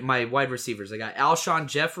 My wide receivers. I got Alshon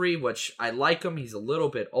Jeffrey, which I like him. He's a little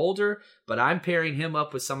bit older, but I'm pairing him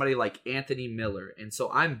up with somebody like Anthony Miller. And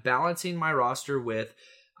so I'm balancing my roster with,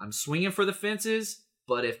 I'm swinging for the fences,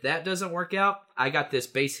 but if that doesn't work out, I got this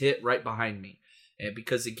base hit right behind me. And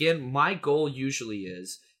because, again, my goal usually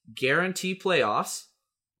is guarantee playoffs,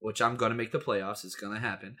 which I'm going to make the playoffs. It's going to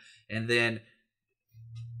happen. And then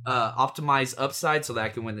optimize upside so that I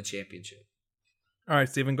can win the championship. All right,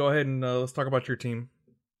 Steven, go ahead and let's talk about your team.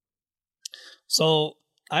 So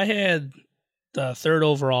I had the 3rd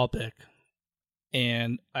overall pick,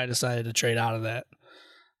 and I decided to trade out of that.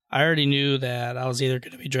 I already knew that I was either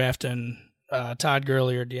going to be drafting Todd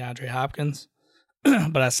Gurley or DeAndre Hopkins.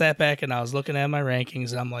 But I sat back and I was looking at my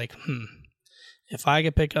rankings, and I'm like, if I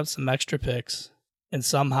could pick up some extra picks and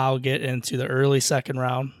somehow get into the early 2nd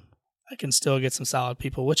round, I can still get some solid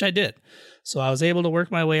people, which I did. So I was able to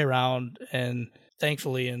work my way around, and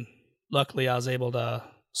thankfully and luckily I was able to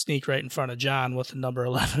sneak right in front of John with the number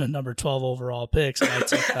 11 and number 12 overall picks. And I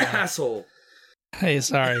took asshole. Hey,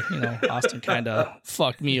 sorry, Austin kind of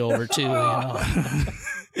fucked me over too,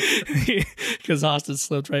 because Austin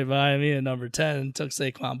slipped right behind me at number 10 and took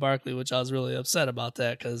Saquon Barkley, which I was really upset about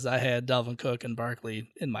that because I had Dalvin Cook and Barkley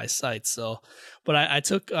in my sights. So, but I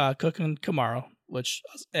took Cook and Kamara, which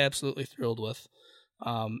I was absolutely thrilled with.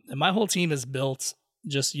 And my whole team is built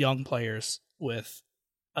just young players with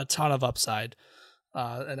a ton of upside.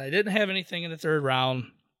 And I didn't have anything in the 3rd round.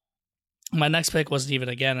 My next pick wasn't even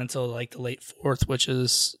again until like the late 4th, which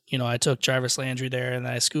is, I took Jarvis Landry there, and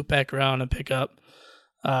then I scooped back around and picked up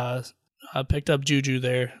Juju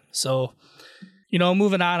there. So,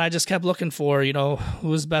 moving on, I just kept looking for, who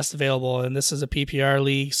was best available. And this is a PPR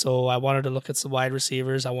league, so I wanted to look at some wide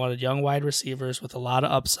receivers. I wanted young wide receivers with a lot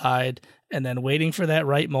of upside, and then waiting for that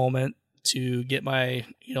right moment to get my,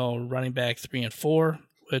 running back 3 and 4,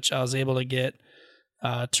 which I was able to get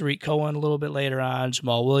Tariq Cohen a little bit later on,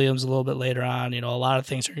 Jamal Williams a little bit later on. A lot of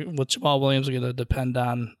things with Jamal Williams are going to depend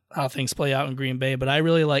on how things play out in Green Bay. But I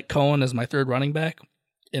really like Cohen as my third running back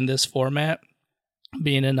in this format,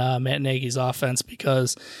 being in Matt Nagy's offense,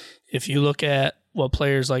 because if you look at what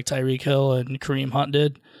players like Tyreek Hill and Kareem Hunt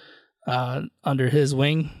did under his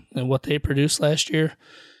wing and what they produced last year,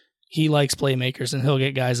 he likes playmakers and he'll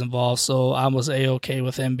get guys involved. So I was A-okay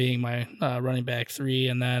with him being my running back 3.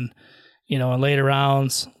 And then, in later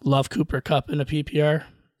rounds, love Cooper Kupp in a PPR.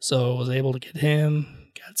 So I was able to get him,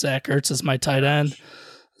 got Zach Ertz as my tight end.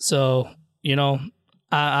 So,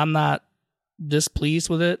 I'm not displeased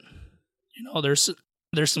with it.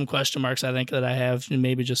 There's some question marks I think that I have, and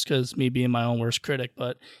maybe just because me being my own worst critic,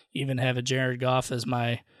 but even having Jared Goff as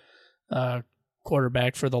my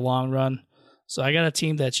quarterback for the long run. So I got a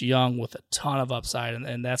team that's young with a ton of upside,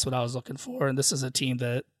 and that's what I was looking for. And this is a team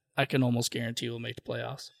that I can almost guarantee will make the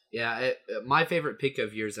playoffs. Yeah, my favorite pick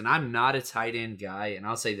of yours, and I'm not a tight end guy, and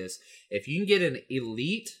I'll say this. If you can get an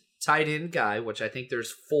elite tight end guy, which I think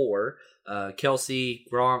there's 4, Kelsey,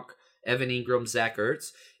 Gronk, Evan Ingram, Zach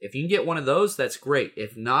Ertz. If you can get one of those, that's great.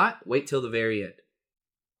 If not, wait till the very end.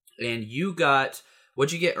 And you got,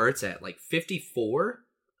 what'd you get Ertz at? Like 54?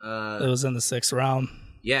 It was in the 6th round.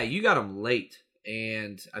 Yeah, you got him late.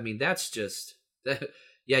 And, I mean, that's just,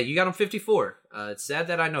 yeah, you got him 54. It's sad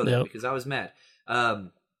that I know that because I was mad.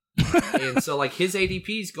 And so, like, his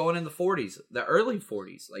ADP's going in the 40s, the early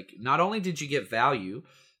 40s. Like, not only did you get value,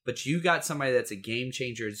 but you got somebody that's a game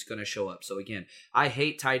changer that's going to show up. So, again, I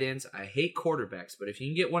hate tight ends. I hate quarterbacks. But if you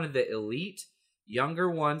can get one of the elite, younger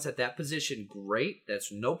ones at that position, great.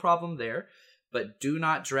 That's no problem there. But do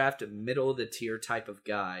not draft a middle-of-the-tier type of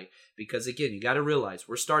guy. Because, again, you got to realize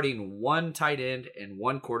we're starting 1 tight end and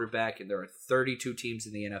 1 quarterback, and there are 32 teams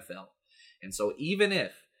in the NFL. And so even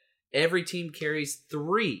if every team carries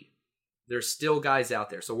 3, there's still guys out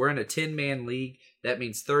there. So we're in a 10-man league. That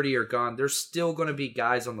means 30 are gone. There's still going to be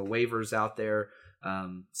guys on the waivers out there.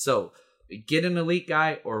 So get an elite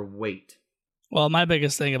guy or wait. Well, my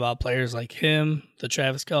biggest thing about players like him, the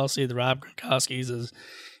Travis Kelce, the Rob Gronkowskis, is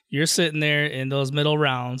you're sitting there in those middle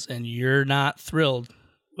rounds and you're not thrilled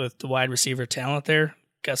with the wide receiver talent there.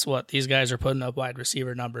 Guess what? These guys are putting up wide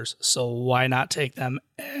receiver numbers. So why not take them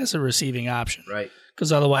as a receiving option? Right.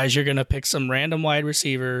 Because otherwise you're going to pick some random wide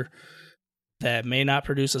receiver that may not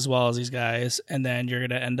produce as well as these guys, and then you're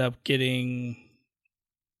going to end up getting,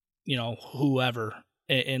 whoever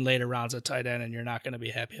in later rounds at tight end, and you're not going to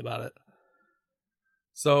be happy about it.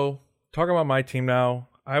 So, talking about my team now,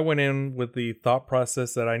 I went in with the thought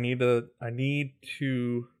process that I need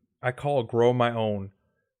to I call it grow my own.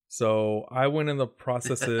 So, I went in the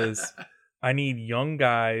processes. I need young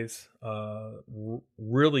guys,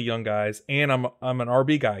 really young guys, and I'm an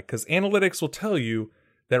RB guy, because analytics will tell you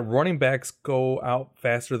that running backs go out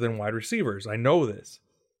faster than wide receivers. I know this.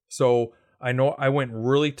 So I know I went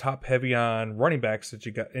really top heavy on running backs that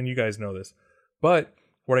you got, and you guys know this. But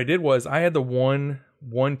what I did was I had the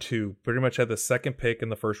 1-1-2, pretty much had the second pick in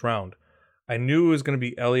the first round. I knew it was going to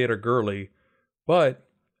be Elliott or Gurley, but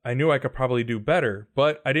I knew I could probably do better.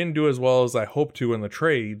 But I didn't do as well as I hoped to in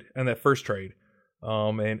that first trade.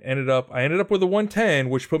 And I ended up with a 110,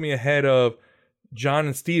 which put me ahead of John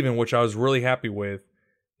and Steven, which I was really happy with.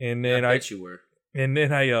 And then I bet you were. And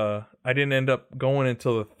then I didn't end up going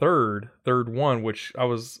until the third one, which I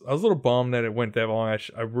was a little bummed that it went that long.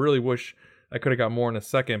 I really wish I could have got more in a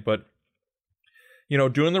second, but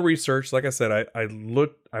doing the research, like I said,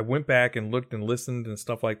 I went back and looked and listened and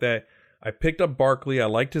stuff like that. I picked up Barkley. I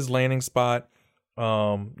liked his landing spot.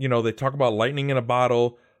 They talk about lightning in a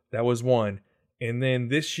bottle. That was one. And then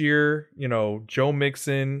this year, Joe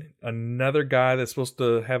Mixon, another guy that's supposed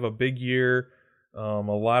to have a big year. A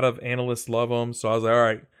lot of analysts love him, so I was like, all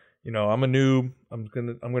right, I'm a noob. I'm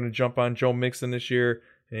gonna jump on Joe Mixon this year,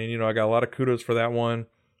 and I got a lot of kudos for that one.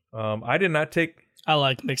 I did not take. I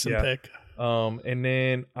like Mixon pick. And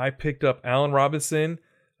then I picked up Allen Robinson.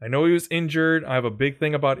 I know he was injured. I have a big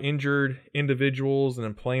thing about injured individuals and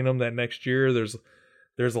then playing them that next year. There's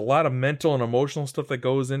a lot of mental and emotional stuff that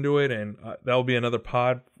goes into it, and that'll be another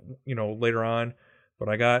pod, later on. But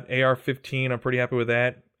I got AR-15. I'm pretty happy with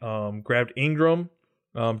that. Grabbed Ingram,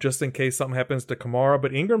 just in case something happens to Kamara,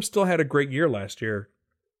 but Ingram still had a great year last year.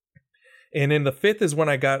 And in the 5th is when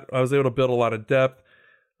I was able to build a lot of depth.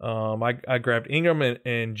 I grabbed Ingram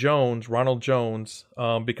and Jones, Ronald Jones,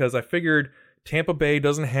 because I figured Tampa Bay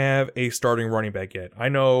doesn't have a starting running back yet. I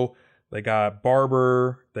know they got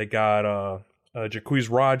Barber, they got Jacquizz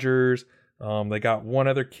Rodgers, they got one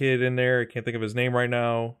other kid in there. I can't think of his name right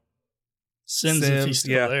now. Sims, if he's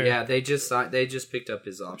still there. Yeah, they just picked up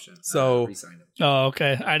his option. So re-signed him. Oh,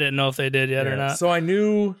 okay. I didn't know if they did yet or not. So I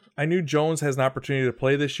knew Jones has an opportunity to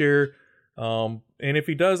play this year. And if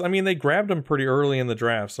he does, I mean, they grabbed him pretty early in the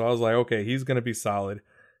draft, so I was like, okay, he's going to be solid.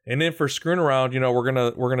 And then for screwing around,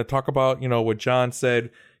 we're gonna talk about what John said.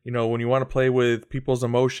 When you want to play with people's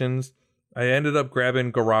emotions, I ended up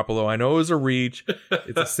grabbing Garoppolo. I know it was a reach.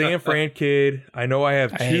 It's a San Fran kid. I know I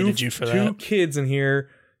have two kids in here,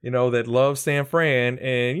 that love San Fran,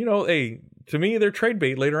 and hey, to me they're trade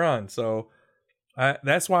bait later on. So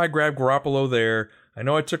that's why I grabbed Garoppolo there. I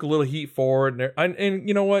know I took a little heat for it, and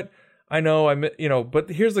you know what? I know but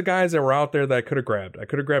here's the guys that were out there that I could have grabbed. I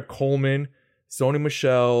could have grabbed Coleman, Sony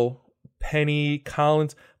Michel, Penny,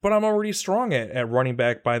 Collins, but I'm already strong at running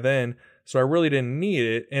back by then, so I really didn't need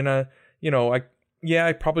it. And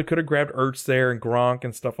I probably could have grabbed Ertz there and Gronk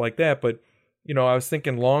and stuff like that, but I was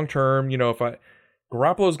thinking long term. If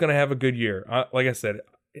Garoppolo's going to have a good year, like I said,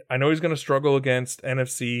 I know he's going to struggle against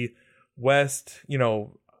NFC West.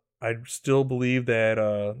 I still believe that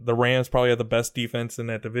the Rams probably have the best defense in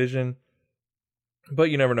that division, but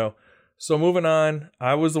you never know. So moving on,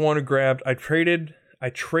 I was the one who grabbed. I traded.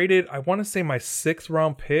 I want to say my 6th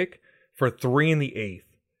round pick for 3 in the 8th.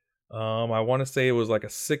 I want to say it was like a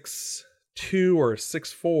 6-2 or a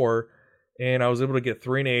 6-4, and I was able to get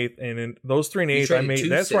 3 in the 8th. And in those 3 in the 8th, I made.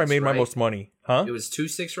 That's where I made my most money, huh? It was 2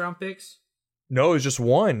 6-round picks. No, it was just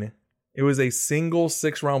one. It was a single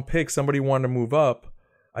 6-round pick. Somebody wanted to move up.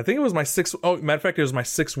 I think it was my 6. Oh, matter of fact, it was my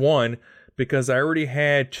 6-1 because I already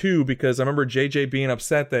had 2. Because I remember JJ being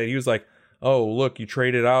upset that he was like, "Oh, look, you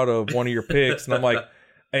traded out of one of your picks," and I'm like,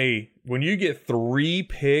 "Hey, when you get 3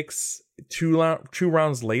 picks, two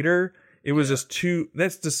rounds later, it was just 2.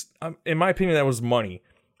 That's just, in my opinion, that was money."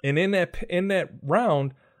 And in that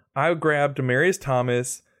round, I grabbed Demaryius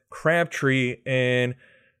Thomas, Crabtree, and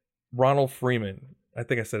Ronald Freeman. I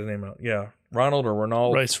think I said his name out. Yeah, Ronald or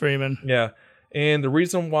Ronald. Royce Freeman. Yeah. And the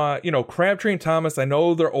reason why, Crabtree and Thomas, I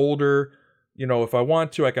know they're older. If I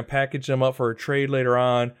want to, I can package them up for a trade later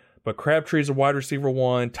on. But Crabtree's a wide receiver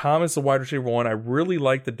 1. Thomas is a wide receiver 1. I really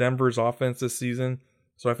like the Denver's offense this season.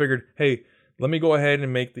 So I figured, hey, let me go ahead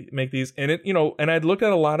and make these. And and I'd looked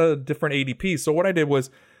at a lot of different ADPs. So what I did was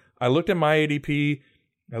I looked at my ADP.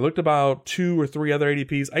 I looked about 2 or 3 other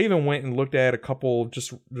ADPs. I even went and looked at a couple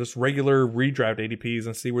just regular redraft ADPs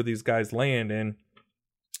and see where these guys land. And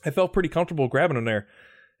I felt pretty comfortable grabbing them there.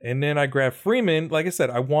 And then I grabbed Freeman. Like I said,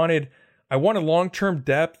 I wanted long-term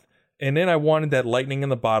depth, and then I wanted that lightning in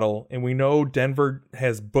the bottle. And we know Denver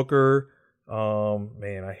has Booker.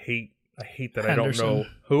 Man, I hate that Henderson. I don't know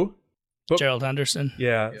who. Gerald Henderson.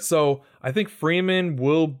 Yeah. So I think Freeman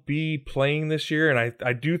will be playing this year, and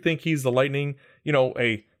I do think he's the lightning.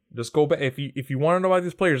 Just go back if you want to know about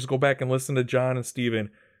these players, just go back and listen to John and Steven.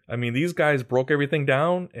 I mean, these guys broke everything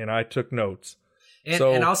down, and I took notes.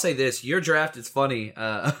 And I'll say this, your draft is funny.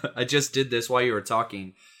 I just did this while you were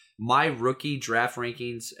talking. My rookie draft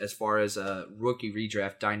rankings, as far as rookie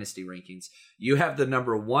redraft dynasty rankings, you have the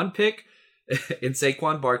number 1 pick in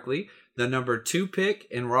Saquon Barkley, the number 2 pick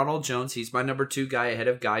in Ronald Jones. He's my number 2 guy ahead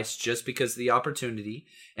of Geis just because of the opportunity,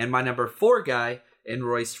 and my number 4 guy in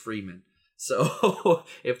Royce Freeman. So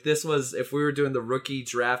if we were doing the rookie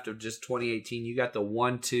draft of just 2018, you got the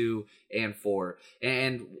 1, 2, and 4.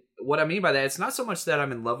 And what I mean by that, it's not so much that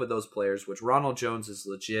I'm in love with those players, which Ronald Jones is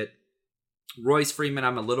legit. Royce Freeman,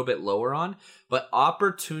 I'm a little bit lower on, but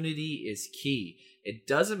opportunity is key. It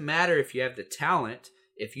doesn't matter if you have the talent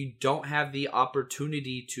if you don't have the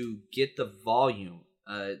opportunity to get the volume.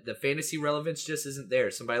 The fantasy relevance just isn't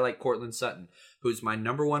there. Somebody like Cortland Sutton, who's my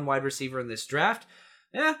number 1 wide receiver in this draft,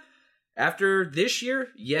 after this year,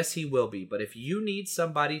 yes, he will be. But if you need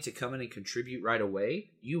somebody to come in and contribute right away,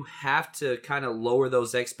 you have to kind of lower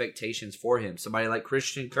those expectations for him. Somebody like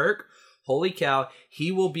Christian Kirk, holy cow,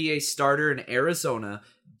 he will be a starter in Arizona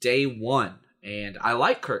day 1. And I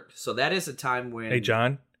like Kirk. So that is a time when... Hey,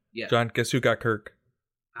 John? Yeah. John, guess who got Kirk?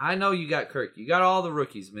 I know you got Kirk. You got all the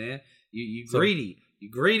rookies, man. You greedy. You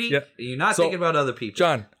greedy, and you're not thinking about other people.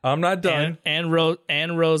 John, I'm not done. And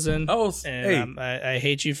Rosen. Oh, and hey. I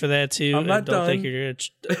hate you for that too. I'm not don't done. Think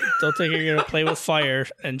don't think you're gonna play with fire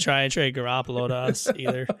and try and trade Garoppolo to us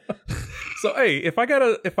either. So hey, if I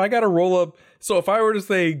gotta roll up, so if I were to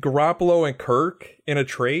say Garoppolo and Kirk in a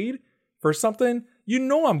trade for something,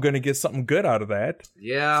 I'm gonna get something good out of that.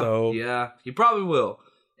 Yeah. So yeah, you probably will,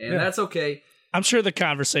 and that's okay. I'm sure the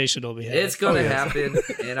conversation will be had. It's going to happen.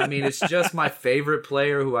 And I mean, it's just my favorite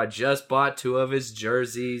player who I just bought 2 of his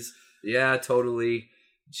jerseys. Yeah, totally.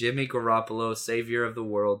 Jimmy Garoppolo, savior of the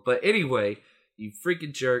world. But anyway, you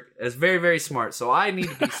freaking jerk. That's very, very smart. So I need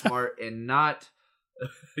to be smart and not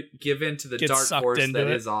give in to the dark horse that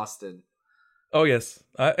is Austin. Oh, yes.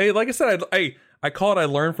 Hey, like I said, I call it I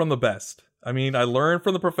learned from the best. I mean, I learned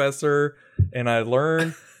from the professor, and I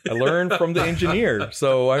learned from the engineer.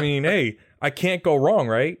 So, I mean, hey, I can't go wrong,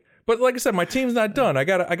 right? But like I said, my team's not done. I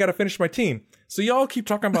gotta finish my team. So y'all keep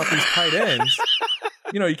talking about these tight ends.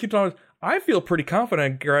 You keep talking. I feel pretty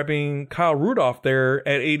confident grabbing Kyle Rudolph there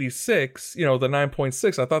at 86. The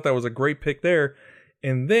 9.6. I thought that was a great pick there.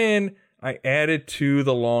 And then I added to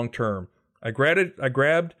the long term. I grabbed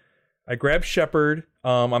Shepard.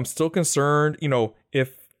 I'm still concerned.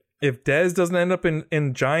 If Dez doesn't end up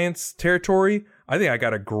in Giants territory, I think I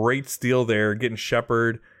got a great steal there, getting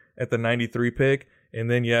Shepard at the 93 pick.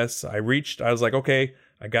 And then, yes, I was like, okay,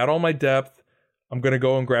 I got all my depth. I'm going to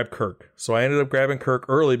go and grab Kirk. So I ended up grabbing Kirk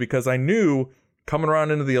early because I knew coming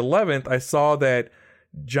around into the 11th, I saw that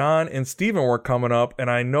John and Steven were coming up,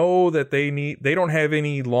 and I know that they don't have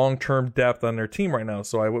any long-term depth on their team right now.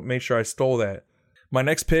 So I would make sure I stole that. My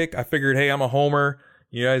next pick, I figured, hey, I'm a homer.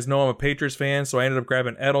 You guys know I'm a Patriots fan, so I ended up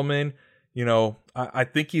grabbing Edelman. I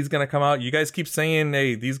think he's going to come out. You guys keep saying,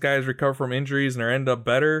 hey, these guys recover from injuries and they end up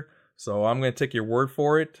better. So I'm going to take your word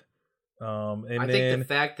for it. I think the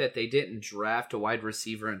fact that they didn't draft a wide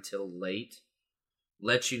receiver until late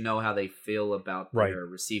lets you know how they feel about their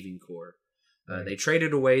receiving core. They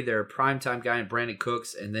traded away their primetime guy in Brandon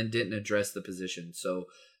Cooks and then didn't address the position. So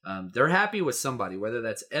they're happy with somebody, whether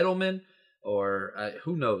that's Edelman or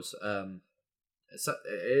who knows.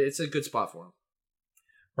 It's a good spot for them.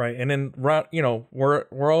 Right. And then,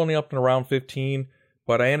 we're only up in around 15.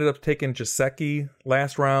 But I ended up taking Gesicki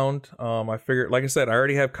last round. I figured, like I said, I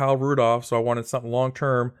already have Kyle Rudolph, so I wanted something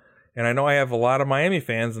long-term. And I know I have a lot of Miami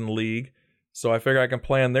fans in the league, so I figure I can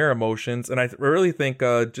play on their emotions. And I really think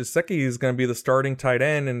Gesicki is going to be the starting tight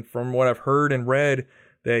end. And from what I've heard and read,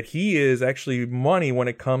 that he is actually money when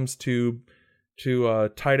it comes to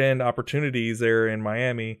tight end opportunities there in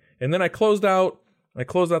Miami. And then I closed out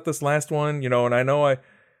this last one, and I know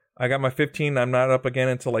I got my 15. I'm not up again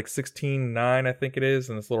until like 16-9, I think it is,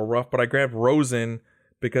 and it's a little rough. But I grabbed Rosen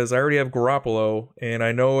because I already have Garoppolo, and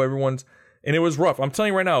I know everyone's. And it was rough. I'm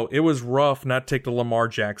telling you right now, it was rough not to take the Lamar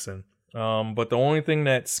Jackson. But the only thing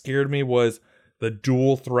that scared me was the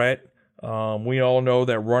dual threat. We all know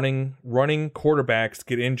that running quarterbacks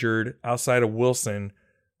get injured outside of Wilson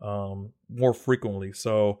more frequently.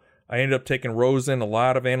 So I ended up taking Rosen. A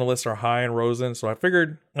lot of analysts are high on Rosen, so I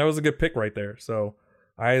figured that was a good pick right there. So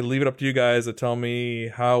I leave it up to you guys to tell me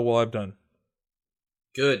how well I've done.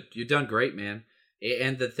 Good. You've done great, man.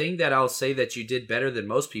 And the thing that I'll say that you did better than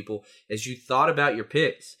most people is you thought about your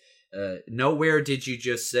picks. Nowhere did you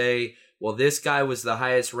just say, well, this guy was the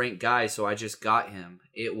highest ranked guy, so I just got him.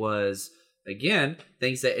 It was, again,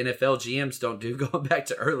 things that NFL GMs don't do going back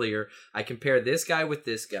to earlier. I compare this guy with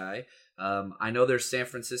this guy. I know there's San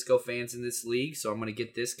Francisco fans in this league, so I'm going to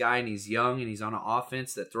get this guy, and he's young, and he's on an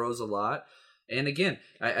offense that throws a lot. And again,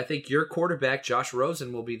 I think your quarterback, Josh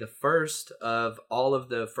Rosen, will be the first of all of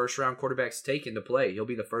the first-round quarterbacks taken to play. He'll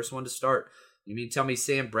be the first one to start. You mean tell me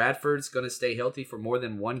Sam Bradford's going to stay healthy for more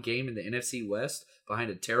than one game in the NFC West behind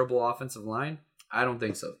a terrible offensive line? I don't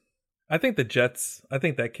think so. I think the Jets,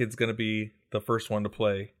 that kid's going to be the first one to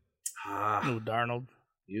play. Darnold.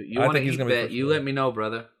 You want to eat that? You let me know,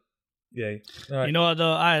 brother. Yeah. Right. You know what,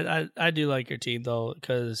 though? I do like your team, though,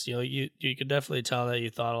 because, you could definitely tell that you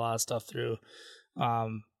thought a lot of stuff through.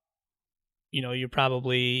 You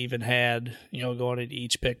probably even had, going into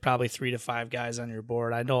each pick, probably 3 to 5 guys on your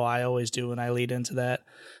board. I know I always do when I lead into that.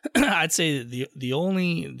 I'd say the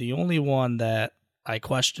only one that I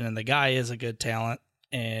question, and the guy is a good talent,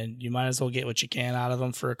 and you might as well get what you can out of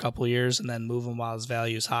him for a couple of years and then move him while his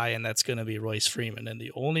value is high, and that's going to be Royce Freeman. And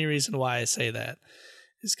the only reason why I say that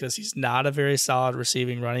is because he's not a very solid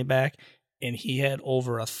receiving running back, and he had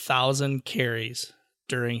over 1,000 carries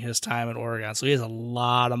during his time in Oregon. So he has a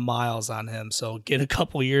lot of miles on him. So get a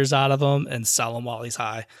couple years out of him and sell him while he's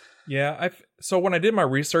high. Yeah. So when I did my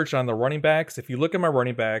research on the running backs, if you look at my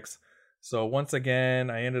running backs, so once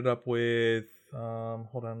again, I ended up with,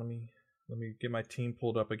 hold on, let me get my team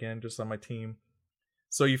pulled up again, just on my team.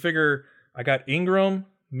 So you figure I got Ingram,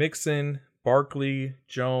 Mixon, Barkley,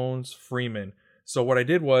 Jones, Freeman. So what I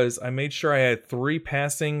did was I made sure I had 3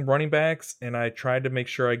 passing running backs, and I tried to make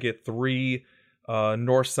sure I get 3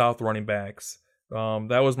 north-south running backs.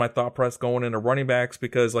 That was my thought process going into running backs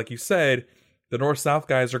because, like you said, the north-south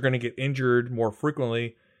guys are going to get injured more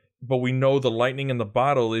frequently. but we know the lightning in the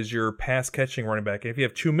bottle is your pass catching running back. If you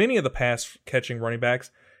have too many of the pass catching running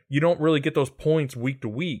backs, you don't really get those points week to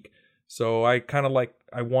week. So I kind of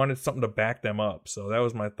I wanted something to back them up. So that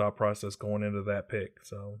was my thought process going into that pick.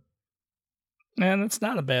 So, and it's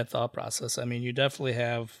not a bad thought process. I mean, you definitely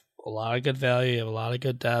have a lot of good value, you have a lot of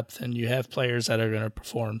good depth, and you have players that are going to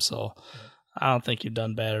perform. So I don't think you've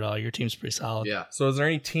done bad at all. Your team's pretty solid. Yeah. So is there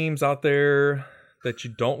any teams out there that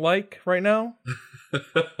you don't like right now,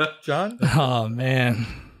 John? Oh, man.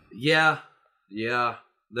 Yeah,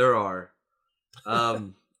 there are.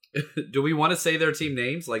 Do we want to say their team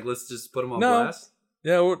names? Like, let's just put them on blast?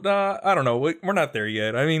 Yeah, I don't know. We're not there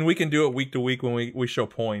yet. I mean, we can do it week to week when we show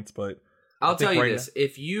points, but I'll tell you this.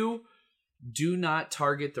 If you do not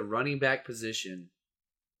target the running back position,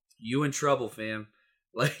 you in trouble, fam.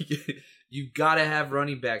 Like, you got to have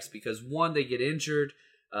running backs because, one, they get injured.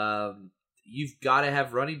 You've got to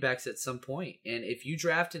have running backs at some point. And if you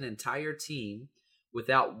draft an entire team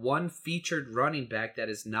without one featured running back that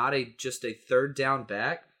is not just a third down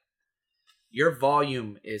back, your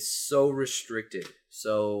volume is so restricted.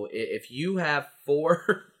 So if you have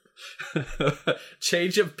 4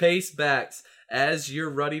 change of pace backs as your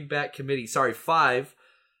running back committee, 5,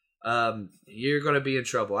 you're going to be in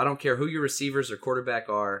trouble. I don't care who your receivers or quarterback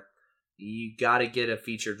are. You got to get a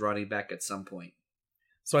featured running back at some point.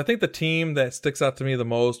 So I think the team that sticks out to me the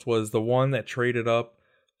most was the one that traded up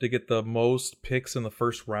to get the most picks in the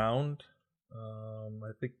first round.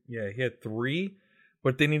 I think, he had 3.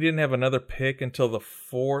 But then he didn't have another pick until the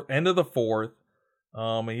end of the 4th.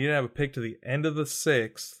 And he didn't have a pick to the end of the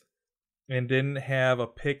 6th. And didn't have a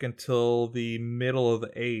pick until the middle of the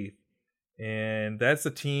 8th. And that's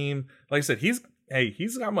the team. Like I said, he's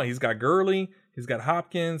got Gurley, he's got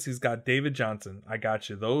Hopkins, he's got David Johnson. I got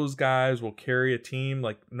you. Those guys will carry a team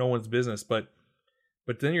like no one's business. But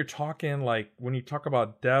then you're talking like when you talk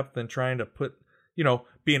about depth and trying to put,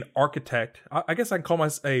 be an architect. I guess I can call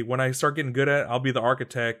when I start getting good at it, I'll be the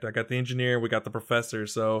architect. I got the engineer, we got the professor.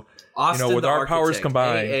 So, Austin, with our powers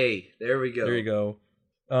combined. Hey, there we go. There you go.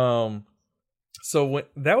 So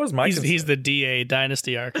that was my. He's the DA,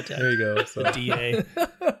 Dynasty architect. There you go. So. The DA.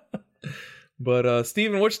 But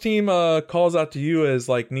Steven, which team calls out to you as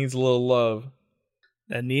needs a little love?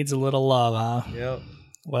 That needs a little love, huh? Yep.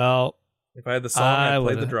 Well, if I had the song, I'd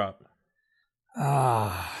play the drop.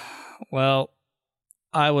 Well,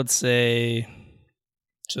 I would say,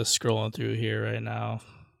 just scrolling through here right now,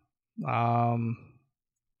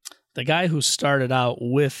 the guy who started out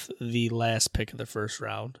with the last pick of the first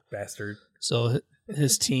round. Bastard. So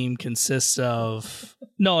his team consists of...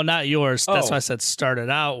 No, not yours. That's why I said started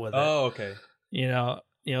out with it. Oh, okay.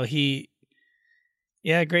 He...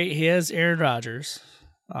 Yeah, great. He has Aaron Rodgers.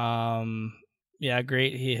 Yeah,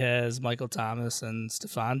 great. He has Michael Thomas and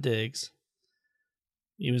Stephon Diggs.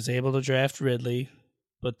 He was able to draft Ridley,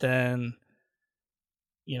 but then,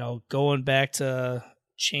 going back to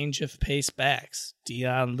change of pace backs,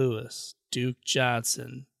 Deion Lewis, Duke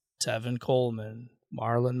Johnson, Tevin Coleman,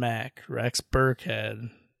 Marlon Mack, Rex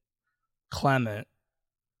Burkhead, Clement,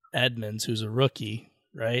 Edmonds, who's a rookie,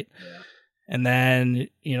 right? Yeah. And then,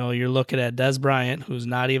 you're looking at Des Bryant, who's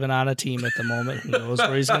not even on a team at the moment, who knows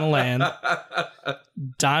where he's going to land.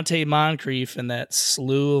 Dante Moncrief and that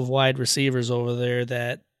slew of wide receivers over there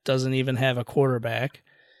that doesn't even have a quarterback.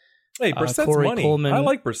 Hey, Brissett's Corey money. Coleman. I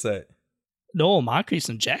like Brissett. No, Moncrief's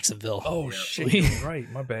in Jacksonville. Oh, shit. You're right.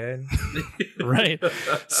 My bad. Right.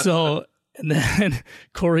 So, and then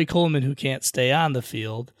Corey Coleman, who can't stay on the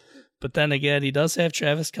field. But then again, he does have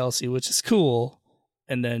Travis Kelce, which is cool.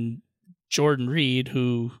 And then Jordan Reed,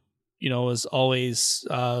 who, is always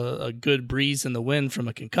a good breeze in the wind from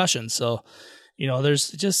a concussion. So, there's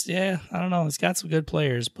just, I don't know. He's got some good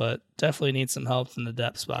players, but definitely needs some help from the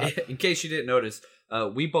depth spot. In case you didn't notice,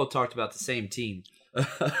 we both talked about the same team.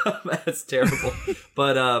 That's terrible.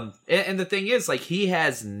 But, and the thing is, he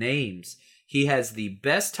has names. He has the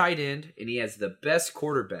best tight end and he has the best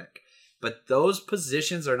quarterback. But those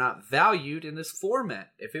positions are not valued in this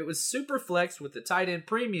format. If it was super flex with the tight end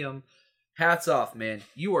premium, hats off, man.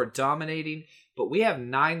 You are dominating. But we have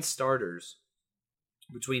 9 starters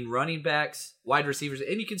between running backs, wide receivers,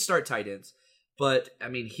 and you can start tight ends. But,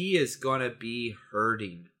 he is going to be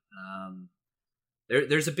hurting.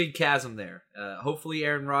 There's a big chasm there. Hopefully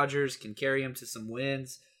Aaron Rodgers can carry him to some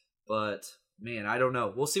wins. But, man, I don't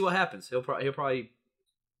know. We'll see what happens. He'll probably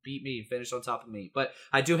beat me and finish on top of me. But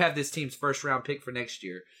I do have this team's first round pick for next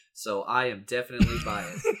year, so I am definitely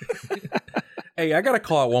biased. Hey, I got to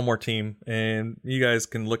call out one more team, and you guys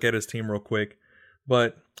can look at his team real quick.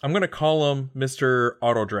 But I'm going to call him Mr.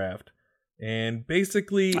 Auto Draft. And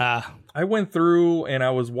basically, I went through and I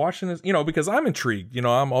was watching this, because I'm intrigued.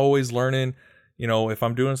 I'm always learning, if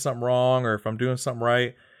I'm doing something wrong or if I'm doing something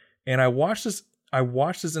right. And I watched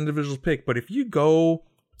this individual's pick. But if you go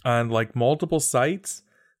on like multiple sites,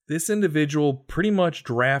 this individual pretty much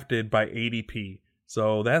drafted by ADP.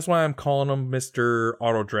 So that's why I'm calling him Mr.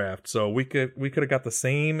 Auto Draft. So we could have got the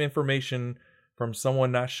same information from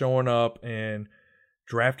someone not showing up and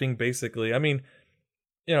drafting basically. I mean,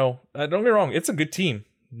 don't get me wrong, it's a good team.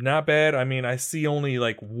 Not bad. I mean, I see only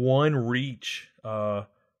like one reach.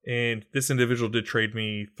 And this individual did trade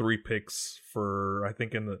me 3 picks for, I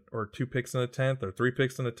think, 2 picks in the 10th or 3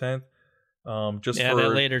 picks in the 10th. For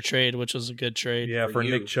that later trade, which was a good trade. Yeah, for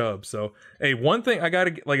Nick Chubb. So, hey, one thing I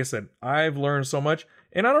gotta, like I said, I've learned so much,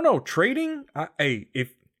 and I don't know, trading.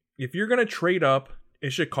 If you're gonna trade up,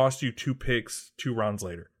 it should cost you 2 picks 2 rounds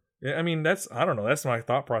later. I mean, I don't know, that's my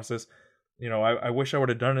thought process. I wish I would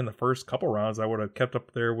have done it in the first couple rounds. I would have kept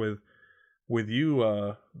up there with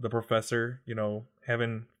you, the professor.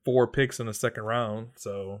 Having 4 picks in the second round.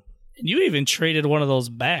 So you even traded one of those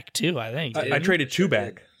back too. I think I traded 2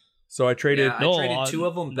 back. So I traded. Yeah, I traded 2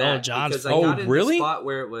 of them back because I got in the spot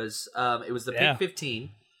where it was the pick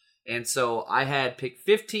 15, and so I had pick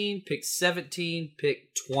 15, pick 17,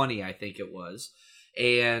 pick 20, I think it was,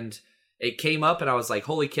 and it came up, and I was like,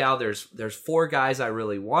 "Holy cow! There's 4 guys I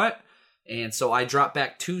really want," and so I dropped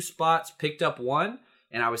back 2 spots, picked up 1,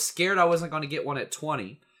 and I was scared I wasn't going to get one at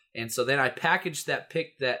 20, and so then I packaged that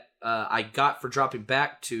pick that I got for dropping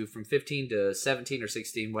back from 15 to 17 or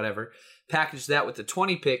 16, whatever. Packaged that with the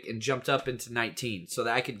 20 pick and jumped up into 19 so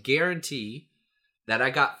that I could guarantee that I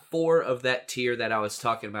got 4 of that tier that I was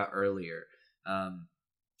talking about earlier.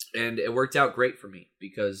 And it worked out great for me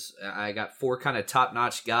because I got 4 kind of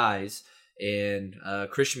top-notch guys, and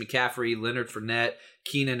Christian McCaffrey, Leonard Fournette,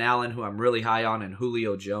 Keenan Allen, who I'm really high on, and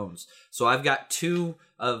Julio Jones. So I've got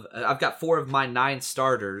 4 of my 9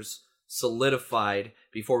 starters solidified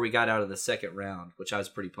before we got out of the second round, which I was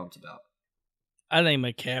pretty pumped about. I think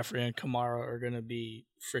McCaffrey and Kamara are going to be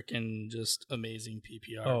freaking just amazing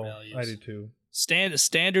PPR values. I do too.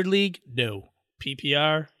 Standard league, no.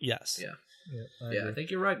 PPR, yes. Yeah, I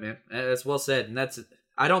think you're right, man. That's well said. And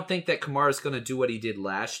I don't think that Kamara's going to do what he did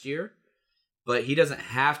last year, but he doesn't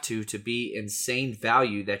have to be insane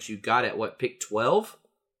value that you got at pick 12.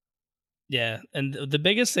 Yeah, and the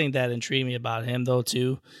biggest thing that intrigued me about him though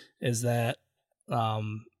too is that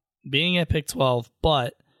being at pick 12,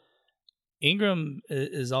 but Ingram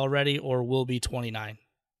is already or will be 29.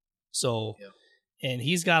 So, and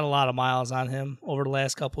he's got a lot of miles on him over the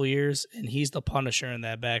last couple of years, and he's the punisher in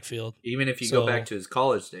that backfield. Even if you go back to his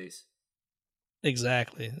college days.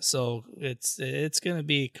 Exactly. So it's going to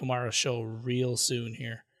be Kamara's show real soon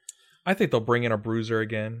here. I think they'll bring in a bruiser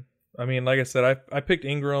again. I mean, like I said, I picked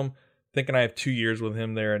Ingram thinking I have 2 years with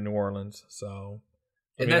him there in New Orleans. So.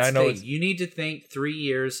 That's the thing. You need to think 3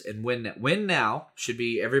 years and win now should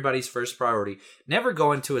be everybody's first priority. Never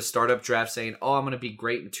go into a startup draft saying, "Oh, I'm going to be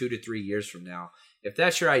great in 2 to 3 years from now." If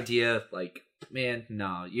that's your idea, man,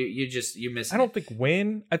 no, you're missing. I don't think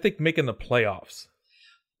win. I think making the playoffs.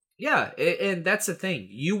 Yeah, and that's the thing.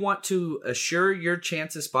 You want to assure your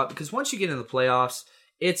chance of spot because once you get in the playoffs,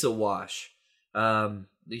 it's a wash.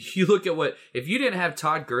 You look at if you didn't have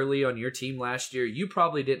Todd Gurley on your team last year, you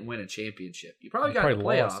probably didn't win a championship. You probably got in the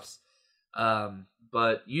playoffs,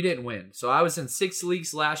 but you didn't win. So I was in 6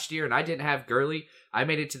 leagues last year, and I didn't have Gurley. I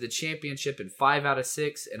made it to the championship in 5 out of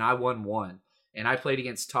 6, and I won 1. And I played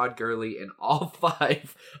against Todd Gurley in all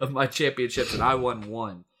 5 of my championships, and I won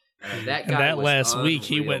 1. That last unreal. week,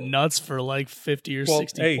 he went nuts for 50 or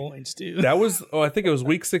 60 points, dude. That was, I think it was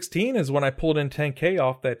week 16 is when I pulled in 10K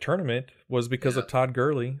off that tournament was because of Todd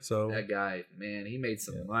Gurley. So that guy, man, he made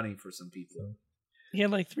some money for some people. He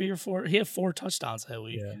had 3 or 4. He had 4 touchdowns that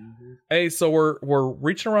week. Yeah. Mm-hmm. Hey, so we're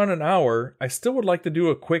reaching around an hour. I still would like to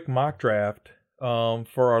do a quick mock draft for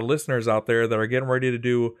our listeners out there that are getting ready to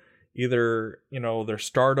do either their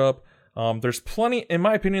startup. There's plenty, in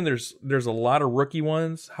my opinion. There's a lot of rookie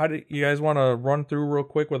ones. How do you guys want to run through real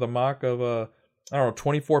quick with a mock of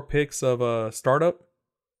 24 picks of a startup?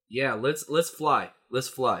 Yeah, let's fly. Let's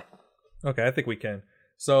fly. Okay, I think we can.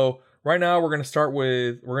 So right now we're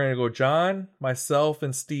gonna go John, myself,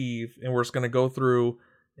 and Steve, and we're just gonna go through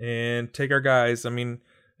and take our guys. I mean,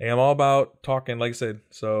 hey, I'm all about talking, like I said.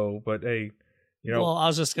 So, but hey. Well, I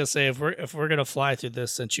was just gonna say if we're gonna fly through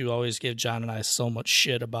this, since you always give John and I so much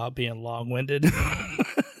shit about being long-winded.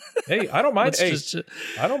 Hey, I don't mind.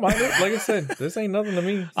 I don't mind it. Like I said, this ain't nothing to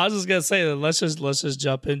me. I was just gonna say that let's just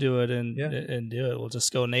jump into it and do it. We'll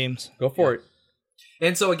just go names. Go for it.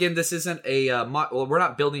 And so again, this isn't a we're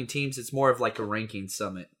not building teams. It's more of like a ranking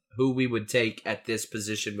summit. who we would take at this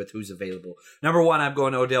position with who's available. Number 1, I'm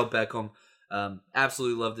going Odell Beckham.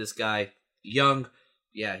 Absolutely love this guy. Young.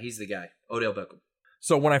 Yeah, he's the guy. Odell Beckham.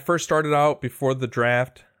 So when I first started out before the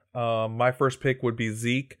draft, my first pick would be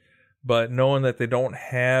Zeke. But knowing that they don't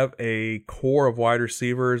have a core of wide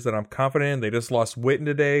receivers that I'm confident in, they just lost Witten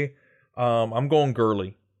today. I'm going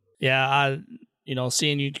Gurley. Yeah,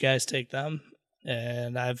 seeing you guys take them,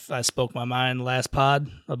 and I spoke my mind last pod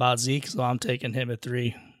about Zeke, so I'm taking him at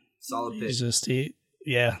 3. Solid pick.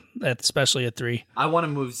 Especially at 3. I want to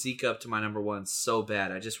move Zeke up to my number 1 so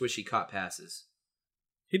bad. I just wish he caught passes.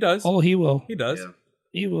 He does. Oh, he will. He does. Yeah.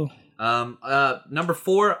 He will. Number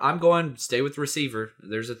 4, I'm going stay with receiver.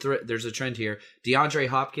 There's a trend here. DeAndre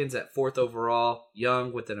Hopkins at 4th overall,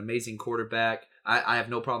 young with an amazing quarterback. I have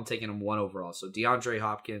no problem taking him 1 overall. So DeAndre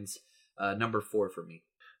Hopkins, number 4 for me.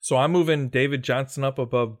 So I'm moving David Johnson up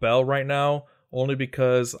above Bell right now, only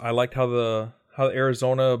because I liked how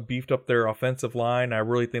Arizona beefed up their offensive line. I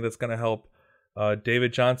really think that's going to help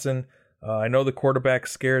David Johnson. I know the quarterback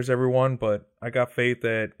scares everyone, but I got faith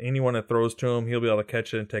that anyone that throws to him, he'll be able to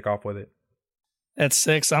catch it and take off with it. At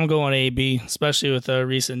 6, I'm going AB, especially with the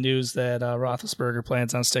recent news that Roethlisberger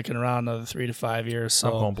plans on sticking around another 3 to 5 years. So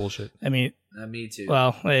I'm calling bullshit. I mean, me too.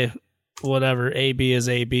 Well, hey, whatever. AB is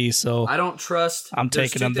AB, so I don't trust. I'm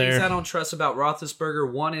taking him there. There's 2 things I don't trust about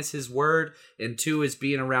Roethlisberger. 1 is his word, and 2 is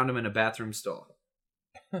being around him in a bathroom stall.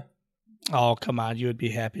 Oh, come on. You would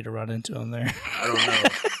be happy to run into him there. I don't know.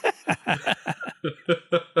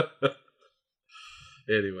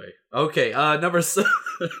 Anyway, okay. Number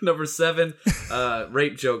 7.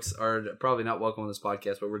 Rape jokes are probably not welcome on this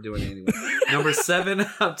podcast, but we're doing it anyway. Number 7,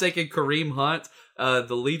 I'm taking Kareem Hunt,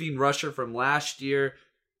 the leading rusher from last year.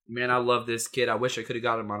 Man, I love this kid. I wish I could have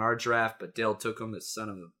got him on our draft, but Dale took him. The son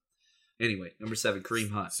of a. Anyway, number 7,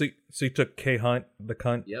 Kareem Hunt. So you took K Hunt, the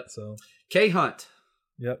cunt. Yep. So K Hunt.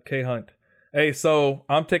 Yep, K Hunt. Hey, so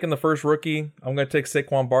I'm taking the first rookie. I'm going to take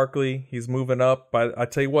Saquon Barkley. He's moving up. I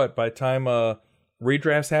tell you what, by the time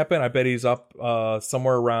redrafts happen, I bet he's up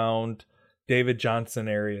somewhere around David Johnson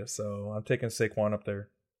area. So I'm taking Saquon up there.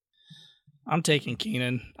 I'm taking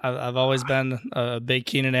Keenan. I've always been a big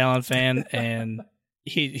Keenan Allen fan, and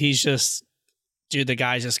he's just, dude, the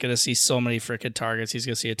guy's just going to see so many freaking targets. He's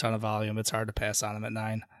going to see a ton of volume. It's hard to pass on him at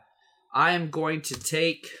 9. I am going to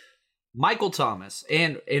take Michael Thomas.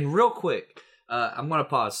 And real quick, I'm going to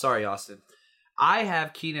pause. Sorry, Austin. I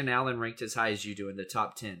have Keenan Allen ranked as high as you do in the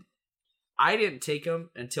top 10. I didn't take him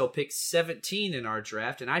until pick 17 in our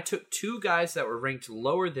draft, and I took 2 guys that were ranked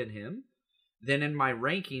lower than him than in my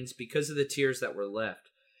rankings because of the tiers that were left.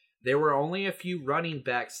 There were only a few running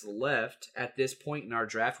backs left at this point in our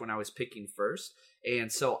draft when I was picking first,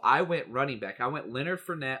 and so I went running back. I went Leonard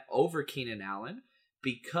Fournette over Keenan Allen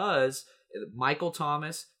because Michael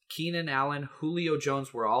Thomas, Keenan Allen, Julio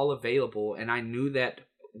Jones were all available, and I knew that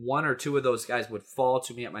 1 or 2 of those guys would fall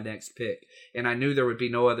to me at my next pick, and I knew there would be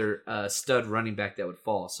no other stud running back that would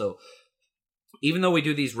fall. So even though we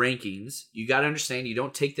do these rankings, you got to understand you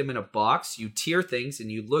don't take them in a box. You tier things, and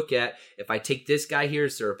you look at, if I take this guy here,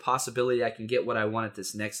 is there a possibility I can get what I want at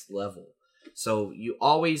this next level? So you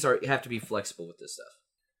always have to be flexible with this stuff.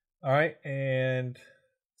 All right, and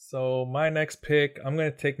so my next pick, I'm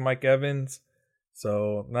going to take Mike Evans.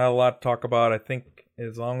 So not a lot to talk about. I think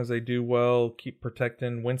as long as they do well, keep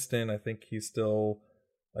protecting Winston, I think he's still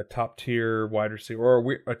a top tier wide receiver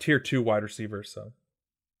or a tier 2 wide receiver. So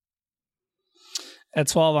at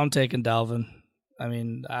 12, I'm taking Dalvin. I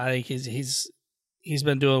mean, I think he's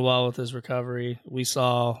been doing well with his recovery. I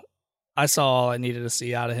saw all I needed to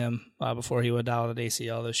see out of him before he went down with an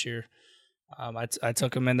ACL this year. I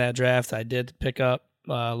took him in that draft. I did pick up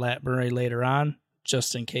Lat Murray later on,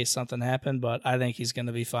 just in case something happened, but I think he's going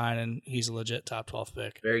to be fine, and he's a legit top 12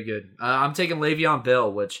 pick. Very good. I'm taking Le'Veon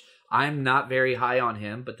Bell, which I'm not very high on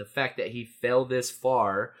him, but the fact that he fell this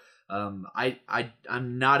far, I'm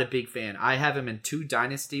not a big fan. I have him in 2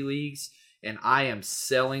 dynasty leagues, and I am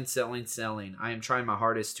selling. I am trying my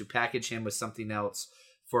hardest to package him with something else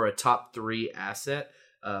for a top 3 asset.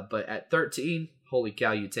 But at 13, holy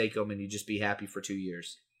cow, you take him, and you just be happy for 2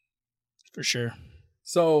 years. For sure.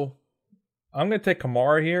 So I'm going to take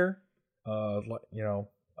Kamara here.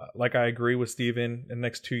 Like I agree with Steven, in the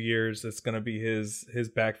next 2 years, it's going to be his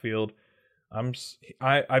backfield.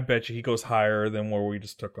 I bet you he goes higher than where we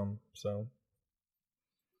just took him. So,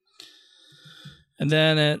 and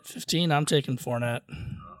then at 15, I'm taking Fournette.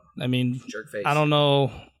 I mean, jerk face. I don't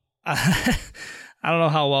know. I don't know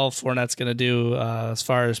how well Fournette's going to do as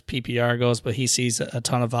far as PPR goes, but he sees a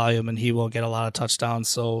ton of volume and he will get a lot of touchdowns.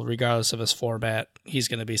 So regardless of his format, he's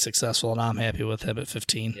going to be successful, and I'm happy with him at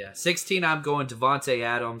 15. Yeah, 16, I'm going Devontae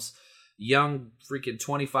Adams. young freaking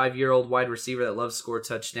 25-year-old wide receiver that loves to score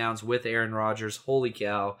touchdowns with Aaron Rodgers. Holy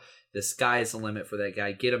cow. The sky is the limit for that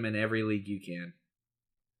guy. Get him in every league you can.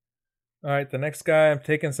 All right, the next guy I'm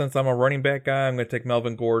taking, since I'm a running back guy, I'm going to take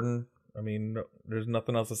Melvin Gordon. I mean, there's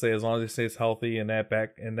nothing else to say. As long as he stays healthy and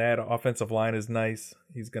that offensive line is nice,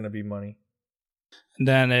 he's going to be money. And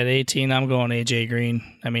then at 18, I'm going AJ Green.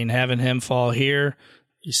 I mean, having him fall here,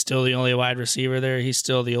 he's still the only wide receiver there. He's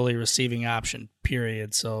still the only receiving option,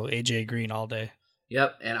 period. So AJ Green all day.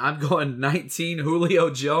 Yep, and I'm going 19, Julio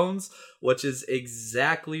Jones, which is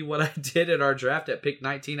exactly what I did at our draft. At pick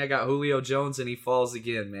 19, I got Julio Jones, and he falls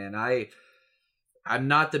again, man. I'm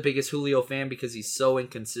not the biggest Julio fan because he's so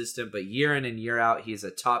inconsistent, but year in and year out, he's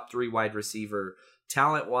a top 3 wide receiver,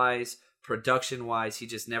 talent-wise, production-wise. He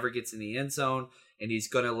just never gets in the end zone, and he's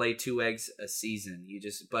going to lay 2 eggs a season.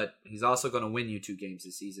 But he's also going to win you 2 games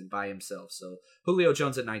a season by himself. So Julio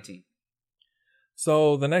Jones at 19.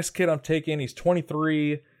 So the next kid I'm taking, he's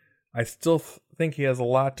 23. I still think he has a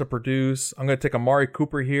lot to produce. I'm going to take Amari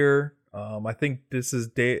Cooper here. I think this is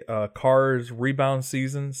Carr's rebound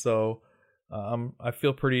season, so I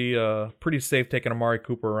feel pretty safe taking Amari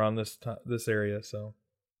Cooper around this area. So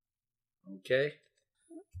okay.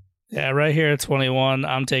 Yeah, right here at 21,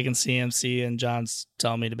 I'm taking CMC, and John's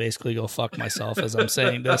telling me to basically go fuck myself as I'm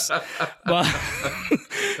saying this. But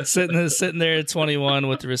sitting there at 21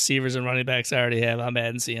 with the receivers and running backs I already have, I'm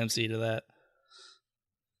adding CMC to that.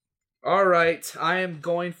 All right, I am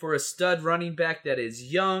going for a stud running back that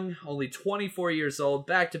is young, only 24 years old,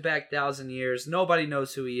 back-to-back 1,000 years. Nobody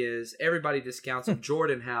knows who he is. Everybody discounts him.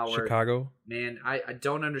 Jordan Howard. Chicago. Man, I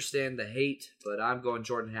don't understand the hate, but I'm going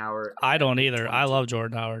Jordan Howard. I don't either. I love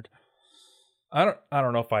Jordan Howard. I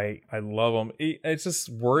don't know if I love him. It's just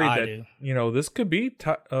worried that this could be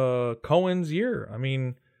Cohen's year. I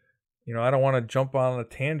mean, I don't want to jump on a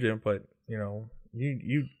tangent, but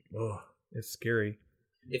it's scary.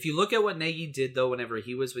 If you look at what Nagy did though, whenever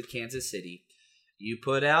he was with Kansas City, you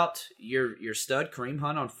put out your stud Kareem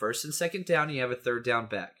Hunt on first and second down, and you have a third down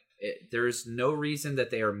back. There's no reason that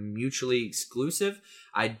they are mutually exclusive.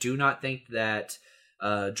 I do not think that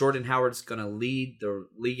Jordan Howard's going to lead the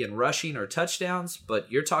league in rushing or touchdowns,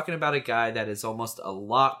 but you're talking about a guy that is almost a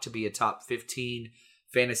lock to be a top 15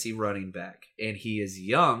 fantasy running back, and he is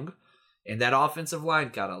young, and that offensive line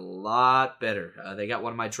got a lot better. They got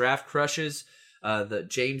one of my draft crushes, the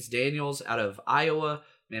James Daniels out of Iowa.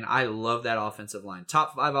 Man, I love that offensive line.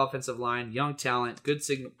 Top 5 offensive line, young talent, good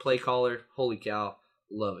signal play caller. Holy cow,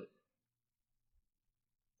 love it.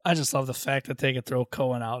 I just love the fact that they could throw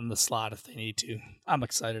Cohen out in the slot if they need to. I'm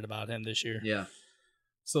excited about him this year. Yeah.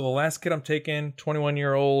 So the last kid I'm taking,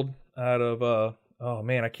 21-year-old out of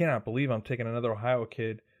I cannot believe I'm taking another Ohio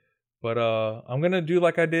kid. But I'm gonna do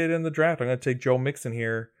like I did in the draft. I'm gonna take Joe Mixon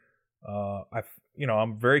here.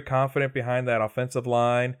 I'm very confident behind that offensive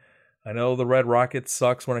line. I know the Red Rocket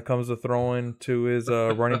sucks when it comes to throwing to his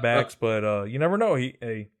running backs, but you never know.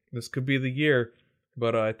 This could be the year.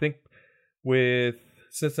 But I think with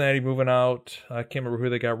Cincinnati moving out, I can't remember who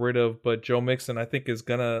they got rid of, but Joe Mixon, I think, is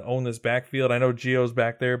going to own this backfield. I know Gio's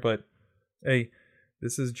back there, but hey,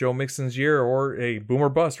 this is Joe Mixon's year, or a boom or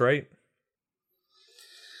bust, right?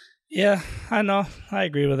 Yeah, I know. I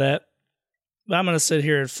agree with that. But I'm going to sit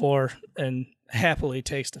here at 4 and happily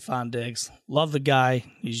take Stephon Diggs. Love the guy.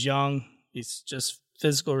 He's young. He's just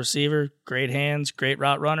physical receiver, great hands, great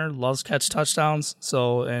route runner, loves catch touchdowns.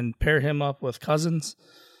 So, and pair him up with Cousins.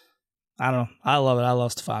 I don't know. I love it. I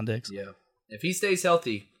love Stephon Diggs. Yeah. If he stays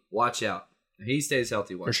healthy, watch out. If he stays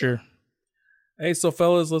healthy, watch out. For sure. Hey, so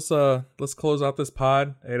fellas, let's close out this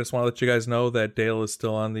pod. I just want to let you guys know that Dale is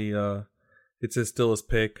still on the it's still his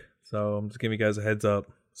pick. So I'm just giving you guys a heads up.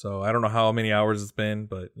 So I don't know how many hours it's been,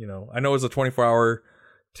 but I know it's a 24-hour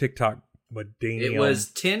TikTok, but damn. It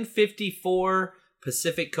was 10:54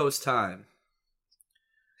 Pacific Coast time.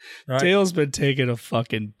 Right. Dale's been taking a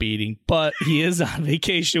fucking beating, but he is on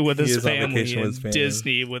vacation with his family in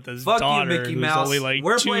Disney with his daughter, you, Mickey who's Mouse. only like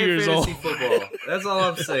We're 2 playing years old. fantasy football. That's all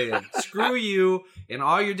I'm saying. Screw you and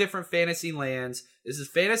all your different fantasy lands. This is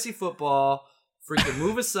fantasy football. Freaking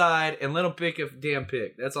move aside and let them pick a damn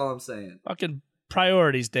pick. That's all I'm saying. Fucking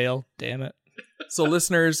priorities, Dale. Damn it. So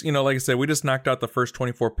listeners, like I said, we just knocked out the first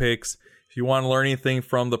 24 picks. If you want to learn anything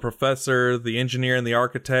from the professor, the engineer, and the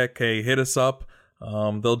architect, hey, hit us up.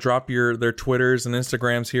 They'll drop their Twitters and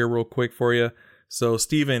Instagrams here real quick for you. So,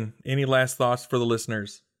 Steven, any last thoughts for the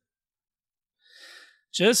listeners?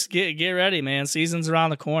 Just get ready, man. Season's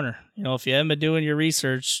around the corner. If you haven't been doing your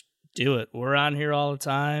research, do it. We're on here all the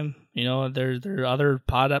time. There are other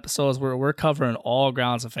pod episodes where we're covering all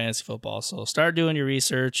grounds of fantasy football. So start doing your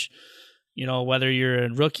research. whether you're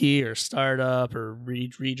a rookie or startup or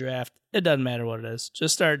redraft, it doesn't matter what it is.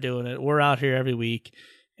 Just start doing it. We're out here every week,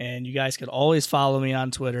 and you guys can always follow me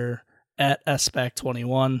on Twitter at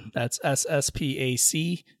SSPAC21. That's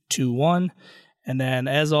SSPAC21. And then,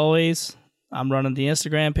 as always, I'm running the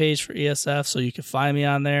Instagram page for ESF, so you can find me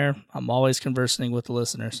on there. I'm always conversing with the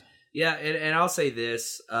listeners. Yeah, and I'll say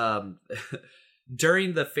this.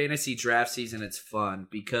 During the fantasy draft season, it's fun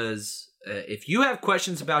because if you have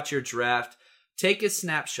questions about your draft, take a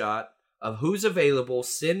snapshot of who's available,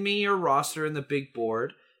 send me your roster in the big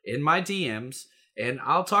board in my DMs, and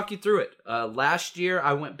I'll talk you through it. Last year,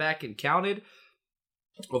 I went back and counted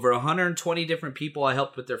over 120 different people I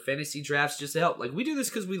helped with their fantasy drafts just to help. Like, we do this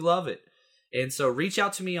because we love it. And so reach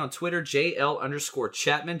out to me on Twitter,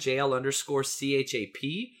 JL_Chapman,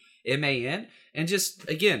 JL_CHAPMAN. And just,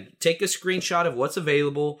 again, take a screenshot of what's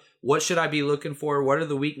available. What should I be looking for? What are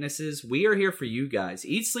the weaknesses? We are here for you guys.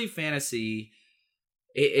 Eat Sleep Fantasy,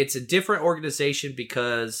 it's a different organization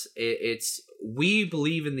because we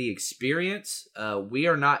believe in the experience. We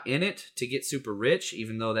are not in it to get super rich,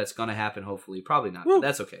 even though that's going to happen, hopefully. Probably not, but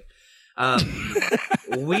that's okay.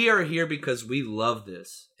 We are here because we love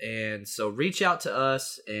this. And so reach out to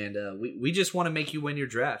us, and we just want to make you win your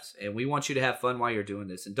drafts, and we want you to have fun while you're doing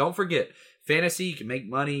this. And don't forget, fantasy, you can make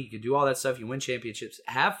money, you can do all that stuff, you win championships.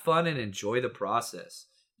 Have fun and enjoy the process.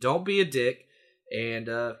 Don't be a dick, and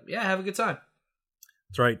have a good time.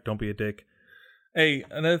 That's right, don't be a dick. Hey,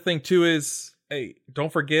 another thing too is,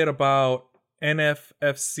 don't forget about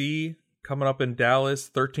NFFC coming up in Dallas,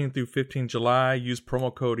 13 through 15 July. Use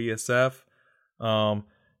promo code ESF.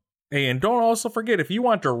 And don't also forget, if you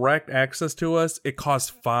want direct access to us, it costs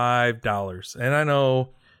 $5. And I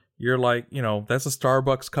know you're like, that's a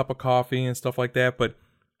Starbucks cup of coffee and stuff like that. But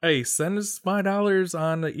hey, send us $5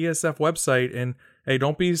 on the ESF website. And hey,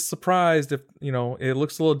 don't be surprised if, it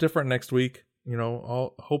looks a little different next week,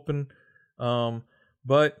 all hoping.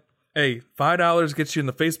 But hey, $5 gets you in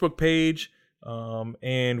the Facebook page.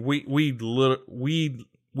 And we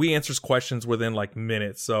answers questions within like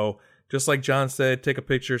minutes. So just like John said, take a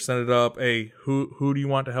picture, send it up. Hey, who do you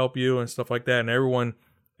want to help you and stuff like that? And everyone,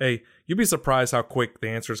 hey, you'd be surprised how quick the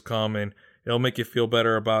answers come, and it'll make you feel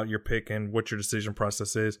better about your pick and what your decision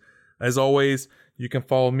process is. As always, you can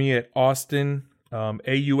follow me at Austin,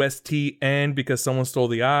 AUSTN, because someone stole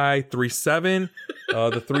the I, 37.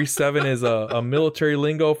 The 37 is a military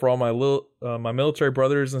lingo for all my military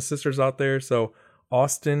brothers and sisters out there. So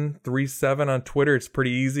Austin 37 on Twitter. It's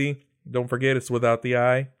pretty easy. Don't forget, it's without the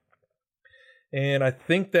I. And I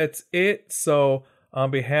think that's it. So on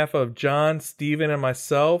behalf of John, Steven, and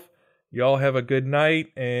myself, y'all have a good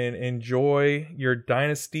night and enjoy your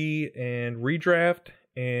Dynasty and redraft.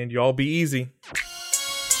 And y'all be easy.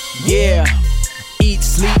 Yeah. Eat,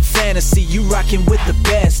 sleep, fantasy, you rockin' with the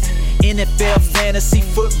best. NFL Fantasy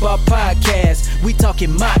Football Podcast. We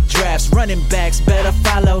talking mock drafts, running backs, better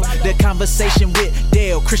follow the conversation with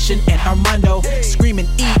Dale, Christian, and Armando. Screaming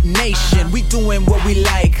Eat Nation, we doing what we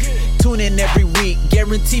like. Tune in every week,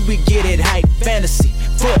 guarantee we get it hype. Fantasy,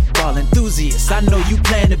 football enthusiasts, I know you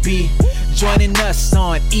plan to be joining us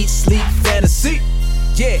on Eat, Sleep, Fantasy.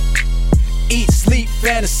 Yeah, Eat, Sleep,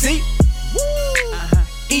 Fantasy.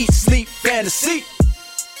 Eat, Sleep, Fantasy.